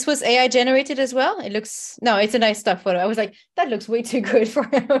 This was AI generated as well. It looks, no, it's a nice stock photo. I was like, that looks way too good for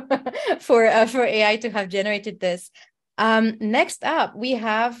AI to have generated this. Next up, we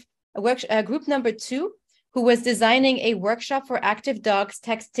have group number 2, who was designing a workshop for active dogs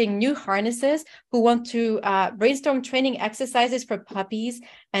testing new harnesses, who want to brainstorm training exercises for puppies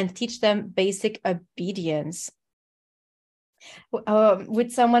and teach them basic obedience.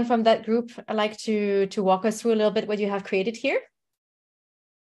 Would someone from that group like to walk us through a little bit what you have created here?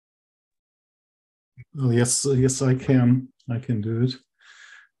 Oh, yes, I can do it.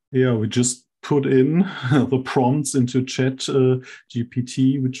 Yeah, we just put in the prompts into Chat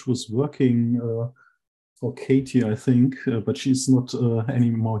GPT, which was working for Katie, I think, but she's not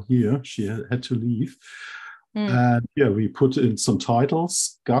anymore here. She had to leave. And yeah, we put in some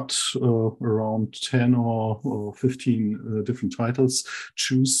titles, got around 10 or 15 different titles,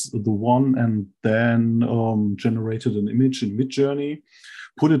 choose the one, and then generated an image in Midjourney,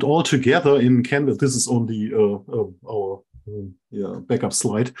 put it all together in Canva. This is only our backup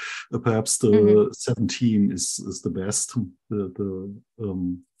slide. Perhaps the 17 is the best, the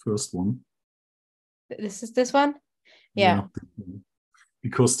first one. This is this one? Yeah.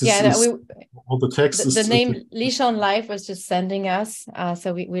 Because this is all the text. The name Leash on Life was just sending us,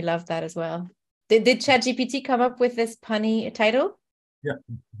 so we love that as well. Did ChatGPT come up with this punny title? Yeah,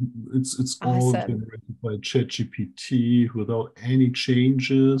 it's all generated by ChatGPT without any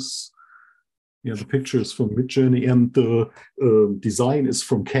changes. Yeah, the picture is from Midjourney, and the design is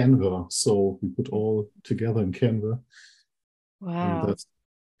from Canva. So we put all together in Canva. Wow, and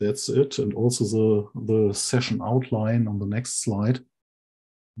that's it. And also the session outline on the next slide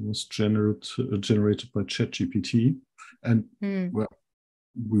was generated by ChatGPT, and well,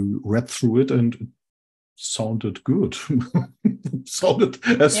 we read through it and it sounded good. It sounded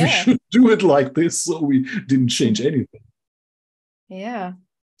as we should do it like this, so we didn't change anything. Yeah.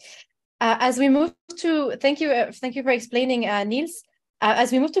 As we move to, thank you for explaining, Niels.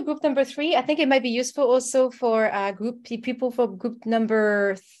 As we move to group number 3, I think it might be useful also for people for group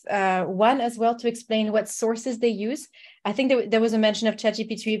number 1 as well to explain what sources they use. I think there was a mention of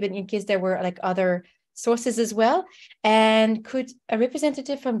ChatGPT, but in case there were like other sources as well. And could a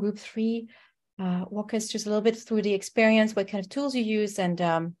representative from group 3 walk us just a little bit through the experience, what kind of tools you use, and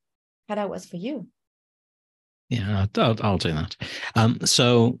how that was for you? Yeah, I'll do that.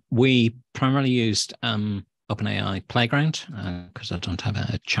 So we primarily used OpenAI Playground because I don't have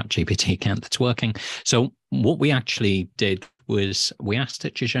a ChatGPT account that's working. So what we actually did was we asked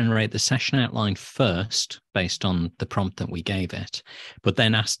it to generate the session outline first based on the prompt that we gave it, but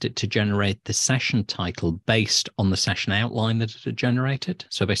then asked it to generate the session title based on the session outline that it had generated.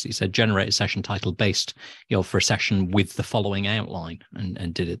 So basically said, generate a session title based, for a session with the following outline,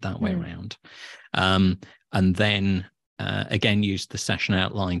 and did it that way around. And then again used the session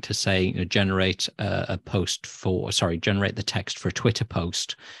outline to say, generate the text for a Twitter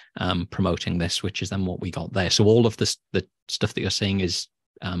post promoting this, which is then what we got there. So all of the stuff that you're seeing is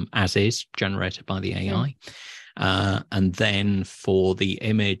as is generated by the AI. And then for the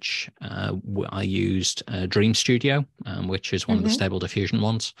image, I used Dream Studio, which is one of the Stable Diffusion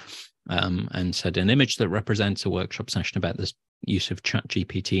ones, and said an image that represents a workshop session about the use of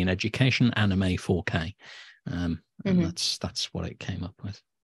ChatGPT in education, anime 4K. And that's what it came up with.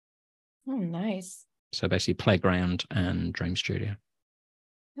 Oh, nice. So basically Playground and Dream Studio.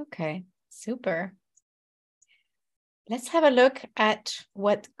 Okay, super. Let's have a look at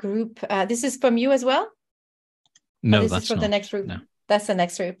what group, this is from you as well? No, this that's is from not. the next group. No. That's the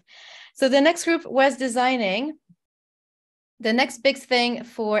next group. So the next group was designing the next big thing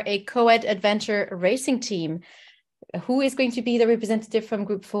for a co-ed adventure racing team. Who is going to be the representative from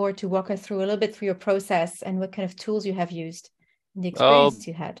group 4 to walk us through a little bit through your process and what kind of tools you have used and the experience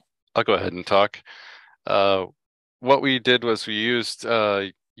you had? I'll go ahead and talk. What we did was we used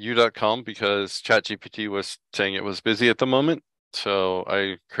u.com because ChatGPT was saying it was busy at the moment. So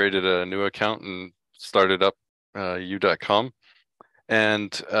I created a new account and started up u.com.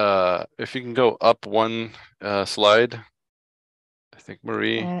 And if you can go up one slide, I think,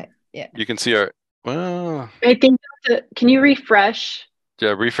 Marie, you can see our, well, I think, can you refresh?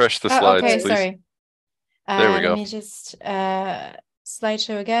 Yeah, refresh the slides, okay, please. Sorry. There we go. Let me just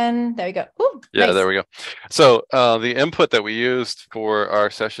slideshow again. There we go. Ooh, yeah, nice. There we go. So the input that we used for our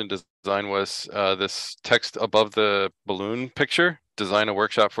session design was this text above the balloon picture, design a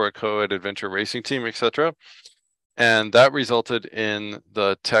workshop for a co-ed adventure racing team, etc. And that resulted in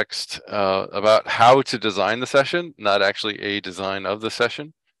the text about how to design the session, not actually a design of the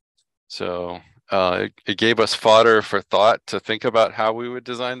session. So it gave us fodder for thought to think about how we would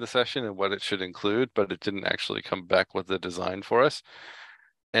design the session and what it should include, but it didn't actually come back with the design for us.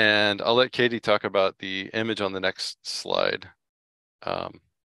 And I'll let Katie talk about the image on the next slide.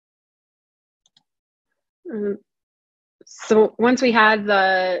 So once we had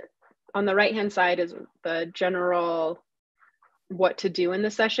on the right-hand side is the general what to do in the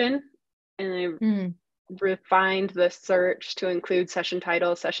session. And I refined the search to include session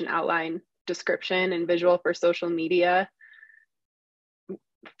title, session outline, description, and visual for social media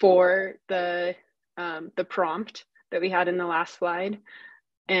for the prompt that we had in the last slide.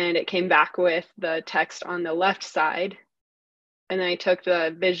 And it came back with the text on the left side. And then I took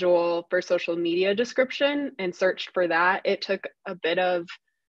the visual for social media description and searched for that. It took a bit of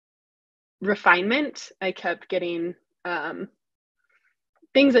refinement. I kept getting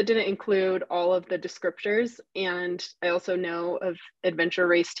things that didn't include all of the descriptors. And I also know of adventure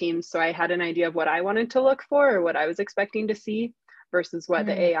race teams. So I had an idea of what I wanted to look for or what I was expecting to see versus what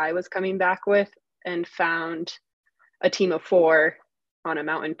the AI was coming back with, and found a team of 4 on a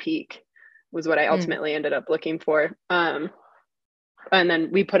mountain peak was what I ultimately ended up looking for. And then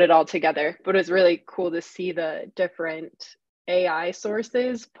we put it all together. But it was really cool to see the different AI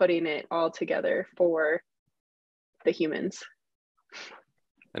sources putting it all together for the humans.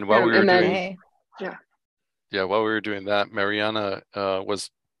 And while we were doing, while we were doing that, Mariana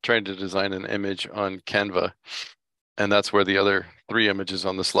was trying to design an image on Canva, and that's where the other 3 images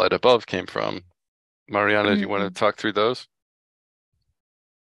on the slide above came from. Mariana, do you want to talk through those?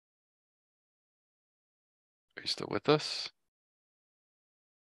 Are you still with us?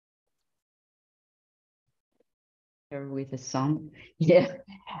 With the sound. Yeah.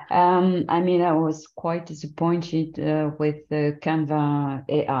 I mean, I was quite disappointed with the Canva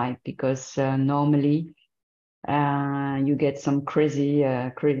AI because normally you get some crazy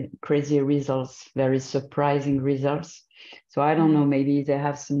results, very surprising results. So I don't know, maybe they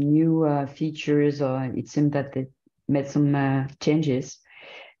have some new features, or it seemed that they made some changes.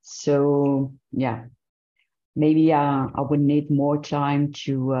 So yeah, maybe I would need more time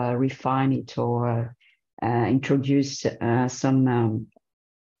to refine it or introduce some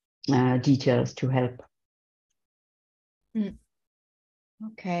details to help.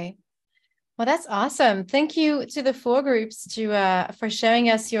 Okay. Well, that's awesome. Thank you to the 4 groups for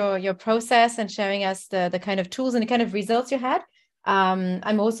sharing us your process and sharing us the kind of tools and the kind of results you had.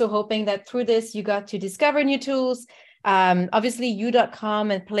 I'm also hoping that through this, you got to discover new tools. Obviously,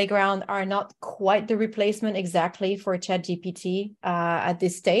 u.com and Playground are not quite the replacement exactly for ChatGPT at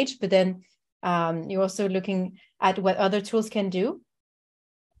this stage, but then you're also looking at what other tools can do.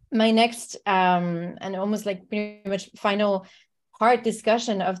 My next and almost like pretty much final part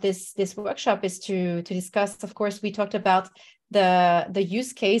discussion of this workshop is to discuss, of course, we talked about the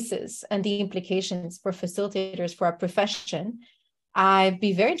use cases and the implications for facilitators for our profession. I'd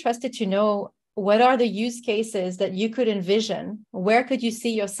be very interested to know what are the use cases that you could envision? Where could you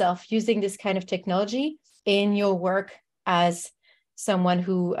see yourself using this kind of technology in your work as someone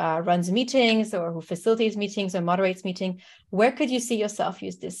who runs meetings or who facilitates meetings or moderates meeting? Where could you see yourself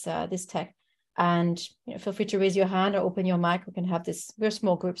use this tech? And feel free to raise your hand or open your mic. We can have this. We're a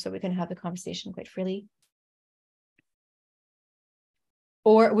small group, so we can have the conversation quite freely.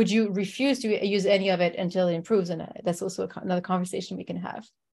 Or would you refuse to use any of it until it improves? And that's also another conversation we can have.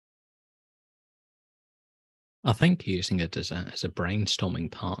 I think using it as a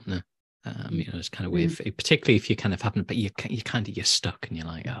brainstorming partner, it's kind of way of, particularly if you kind of happen, but you're stuck and you're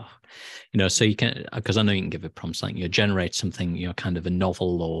like, oh, so you can, because I know you can give it prompts like, generate something, kind of a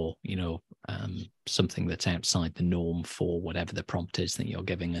novel or, something that's outside the norm for whatever the prompt is that you're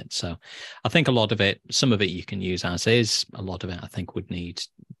giving it. So I think a lot of it, some of it you can use as is, a lot of it I think would need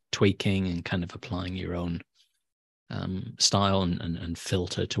tweaking and kind of applying your own style and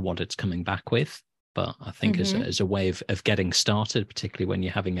filter to what it's coming back with. But I think as a way of getting started, particularly when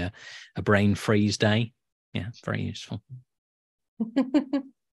you're having a brain freeze day, very useful.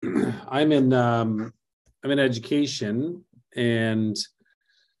 I'm in education, and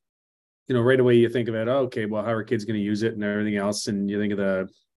right away you think about, okay, well, how are kids going to use it and everything else, and you think of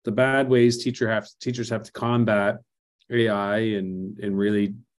the bad ways teachers have to combat AI and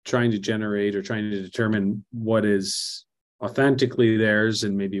really trying to generate or trying to determine what is authentically theirs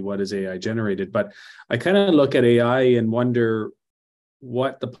and maybe what is AI generated. But I kind of look at AI and wonder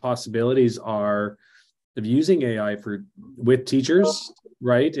what the possibilities are of using AI with teachers,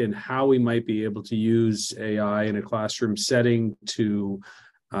 right? And how we might be able to use AI in a classroom setting to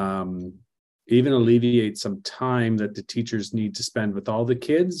even alleviate some time that the teachers need to spend with all the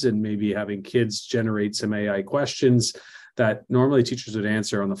kids, and maybe having kids generate some AI questions that normally teachers would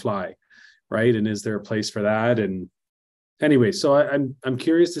answer on the fly, right? And is there a place for that? And anyway, so I'm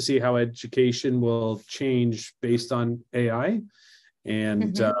curious to see how education will change based on AI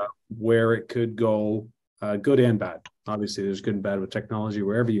and where it could go, good and bad. Obviously, there's good and bad with technology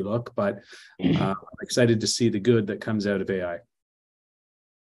wherever you look, but I'm excited to see the good that comes out of AI.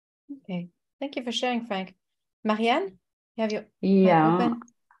 Okay, thank you for sharing, Frank. Marianne, you have your mic open?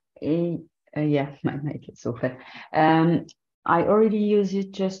 My mic is open. I already use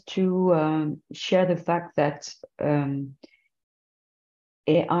it just to share the fact that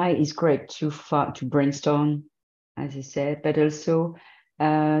AI is great to brainstorm, as you said, but also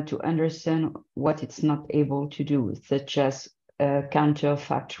to understand what it's not able to do, such as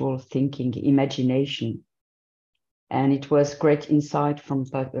counterfactual thinking, imagination. And it was great insight from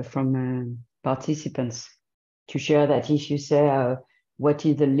participants to share that if you say, what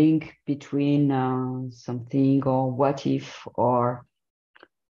is the link between something, or what if, or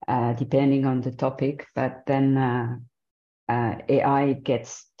depending on the topic, but then AI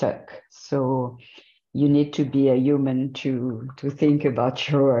gets stuck. So you need to be a human to think about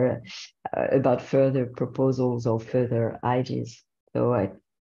about further proposals or further ideas. So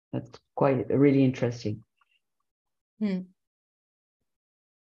that's quite really interesting.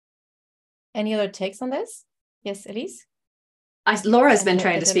 Any other takes on this? Yes, Elise? Laura's been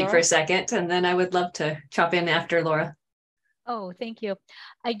trying to speak for a second, and then I would love to chop in after Laura. Oh, thank you.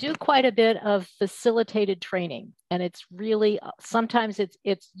 I do quite a bit of facilitated training, and it's really, sometimes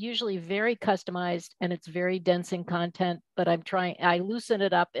it's usually very customized and it's very dense in content, but I loosen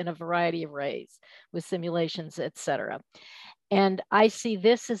it up in a variety of ways with simulations, etc. And I see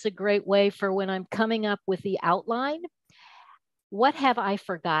this as a great way for when I'm coming up with the outline. What have I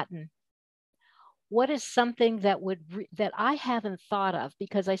forgotten? What is something that I haven't thought of,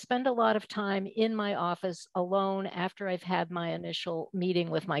 because I spend a lot of time in my office alone after I've had my initial meeting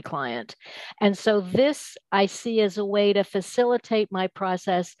with my client. And so this I see as a way to facilitate my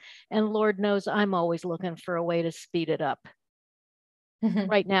process. And Lord knows I'm always looking for a way to speed it up.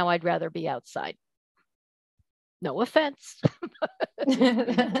 Right now, I'd rather be outside. No offense.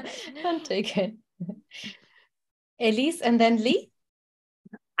 Don't take it. Elise and then Lee.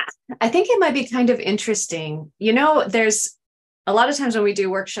 I think it might be kind of interesting. There's a lot of times when we do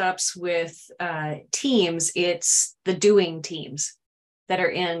workshops with teams, it's the doing teams that are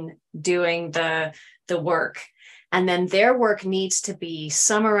in doing the work. And then their work needs to be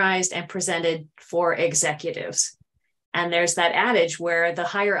summarized and presented for executives. And there's that adage where the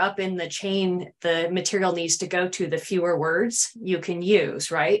higher up in the chain the material needs to go to, the fewer words you can use,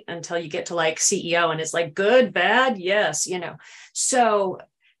 right? Until you get to like CEO and it's like good, bad, yes, So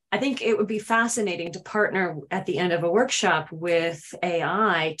I think it would be fascinating to partner at the end of a workshop with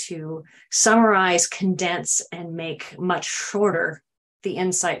AI to summarize, condense, and make much shorter the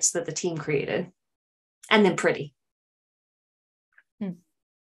insights that the team created, and then pretty.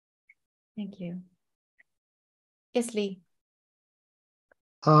 Thank you. Yes, Lee.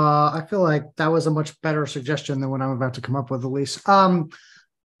 I feel like that was a much better suggestion than what I'm about to come up with, Elise. So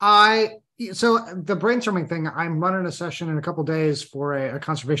the brainstorming thing, I'm running a session in a couple of days for a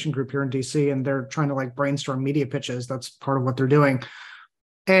conservation group here in DC, and they're trying to like brainstorm media pitches. That's part of what they're doing.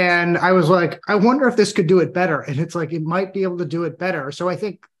 And I was like, I wonder if this could do it better. And it's like, it might be able to do it better. So I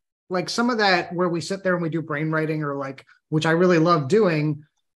think like some of that where we sit there and we do brain writing, or like, which I really love doing,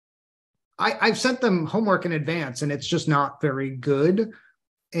 I've sent them homework in advance and it's just not very good.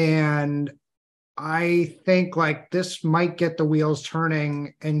 And I think like this might get the wheels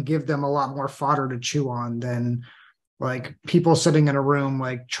turning and give them a lot more fodder to chew on than like people sitting in a room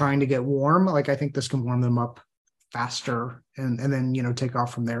like trying to get warm. Like I think this can warm them up faster and then, you know, take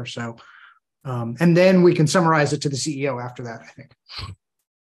off from there. So, and then we can summarize it to the CEO after that, I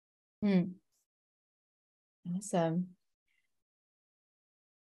think. Awesome.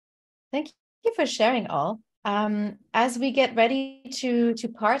 Thank you for sharing all. As we get ready to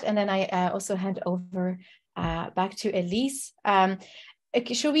part, and then I also hand over back to Elise.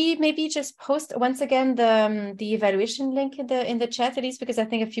 Should we maybe just post once again the evaluation link in the chat, Elise, because I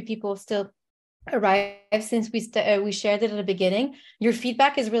think a few people still arrived since we shared it at the beginning. Your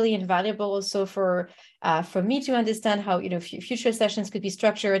feedback is really invaluable also for me to understand how, you know, future sessions could be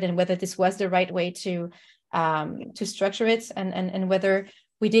structured, and whether this was the right way to structure it, and whether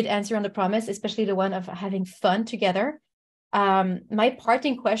we did answer on the promise, especially the one of having fun together. My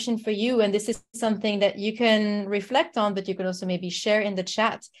parting question for you, and this is something that you can reflect on, but you can also maybe share in the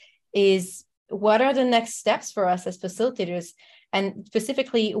chat, is what are the next steps for us as facilitators? And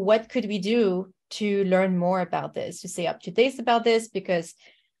specifically, what could we do to learn more about this, to stay up to date about this? Because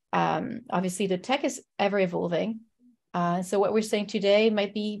obviously the tech is ever evolving. So what we're saying today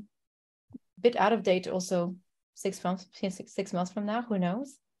might be a bit out of date also 6 months from now, who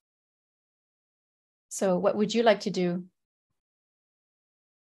knows? So what would you like to do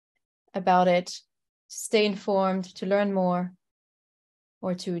about it, to stay informed, to learn more,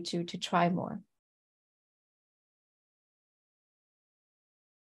 or to try more?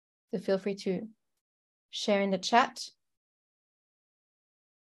 So feel free to share in the chat.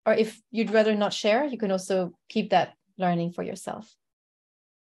 Or if you'd rather not share, you can also keep that learning for yourself.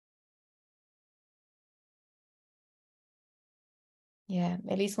 Yeah,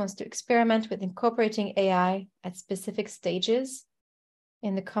 Elise wants to experiment with incorporating AI at specific stages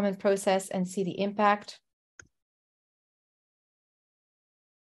in the common process and see the impact.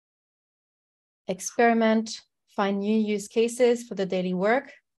 Experiment, find new use cases for the daily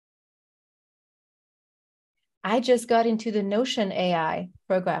work. I just got into the Notion AI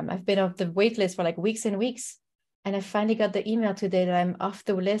program. I've been off the wait list for like weeks and weeks. And I finally got the email today that I'm off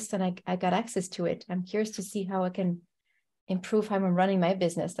the list and I got access to it. I'm curious to see how I can improve how I'm running my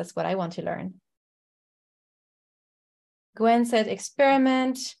business. That's what I want to learn. Gwen said,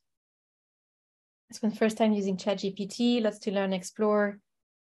 experiment. It's my first time using ChatGPT. Lots to learn, explore.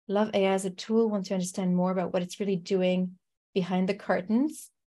 Love AI as a tool. Want to understand more about what it's really doing behind the curtains.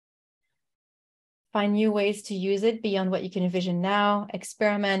 Find new ways to use it beyond what you can envision now.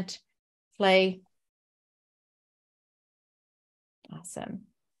 Experiment, play. Awesome.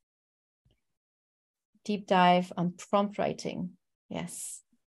 Deep dive on prompt writing. Yes.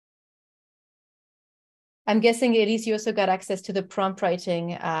 I'm guessing, Elise, you also got access to the prompt writing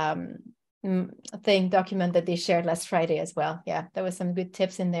document that they shared last Friday as well. Yeah, there was some good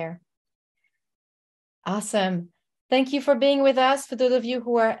tips in there. Awesome. Thank you for being with us. For those of you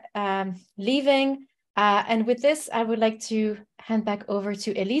who are leaving. And with this, I would like to hand back over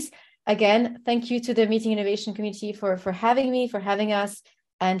to Elise. Again, thank you to the Meeting Innovation community for having me, for having us,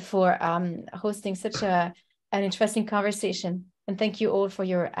 and for hosting such an interesting conversation. And thank you all for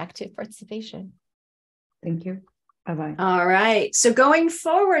your active participation. Thank you. Bye-bye. All right. So going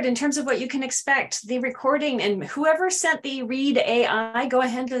forward, in terms of what you can expect, the recording, and whoever sent the Read AI, go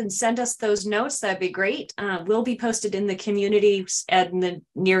ahead and send us those notes. That'd be great. Will be posted in the community in the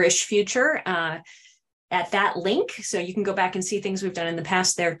nearish future at that link. So you can go back and see things we've done in the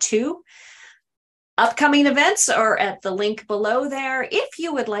past there too. Upcoming events are at the link below there. If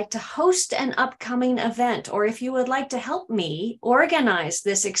you would like to host an upcoming event, or if you would like to help me organize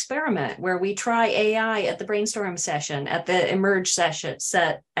this experiment where we try AI at the brainstorm session, at the emerge session,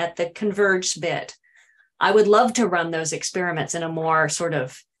 at the converge bit, I would love to run those experiments in a more sort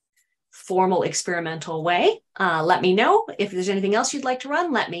of formal experimental way. Let me know. If there's anything else you'd like to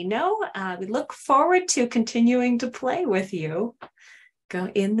run, let me know. We look forward to continuing to play with you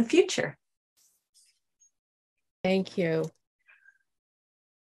in the future. Thank you.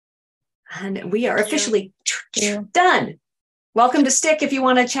 And we are officially done. welcome to stick if you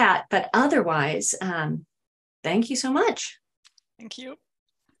want to chat, but otherwise, thank you so much. Thank you.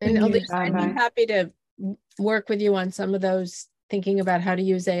 And Elise, I'd be happy to work with you on some of those, thinking about how to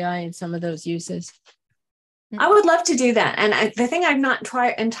use AI in some of those uses. I would love to do that. And the thing I'm not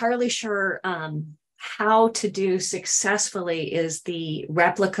entirely sure how to do successfully is the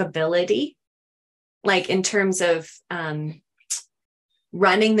replicability, like in terms of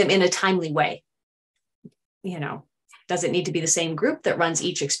running them in a timely way. You know, does it need to be the same group that runs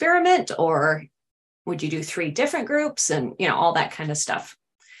each experiment, or would you do 3 different groups, and, you know, all that kind of stuff?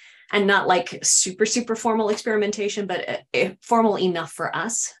 And not like super, super formal experimentation, but formal enough for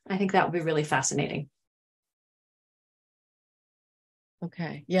us. I think that would be really fascinating.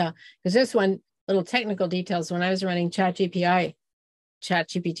 Okay. Yeah. Because this one, little technical details, when I was running ChatGPT,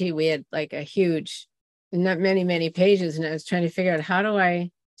 we had like a huge, not many pages. And I was trying to figure out, how do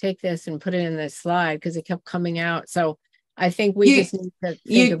I take this and put it in this slide? Because it kept coming out. So I think we just need to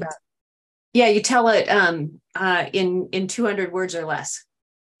think about. Yeah. You tell it in 200 words or less.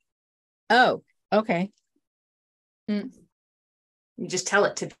 Oh, okay. You just tell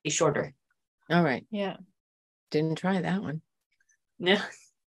it to be shorter. All right. Yeah. Didn't try that one. Yeah.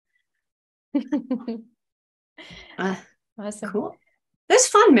 Awesome. Cool. This is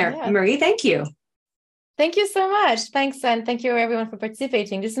fun, Marie. Thank you. Thank you so much. Thanks. And thank you everyone for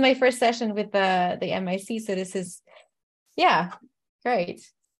participating. This is my first session with the MIC. So this is, great.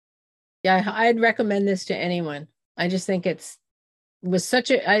 Yeah, I'd recommend this to anyone. I just think I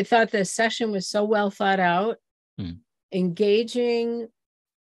thought the session was so well thought out, engaging,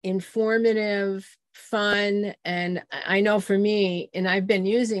 informative, fun. And I know for me, and I've been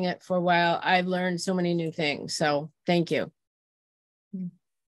using it for a while, I've learned so many new things. So thank you.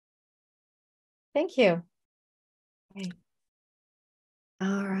 Thank you. Okay.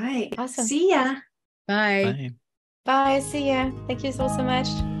 All right. Awesome. See ya. Bye. Bye. See ya. Thank you so much.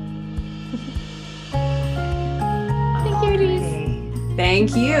 Thank you, Elise.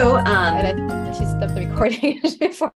 Thank you. She stopped the recording before.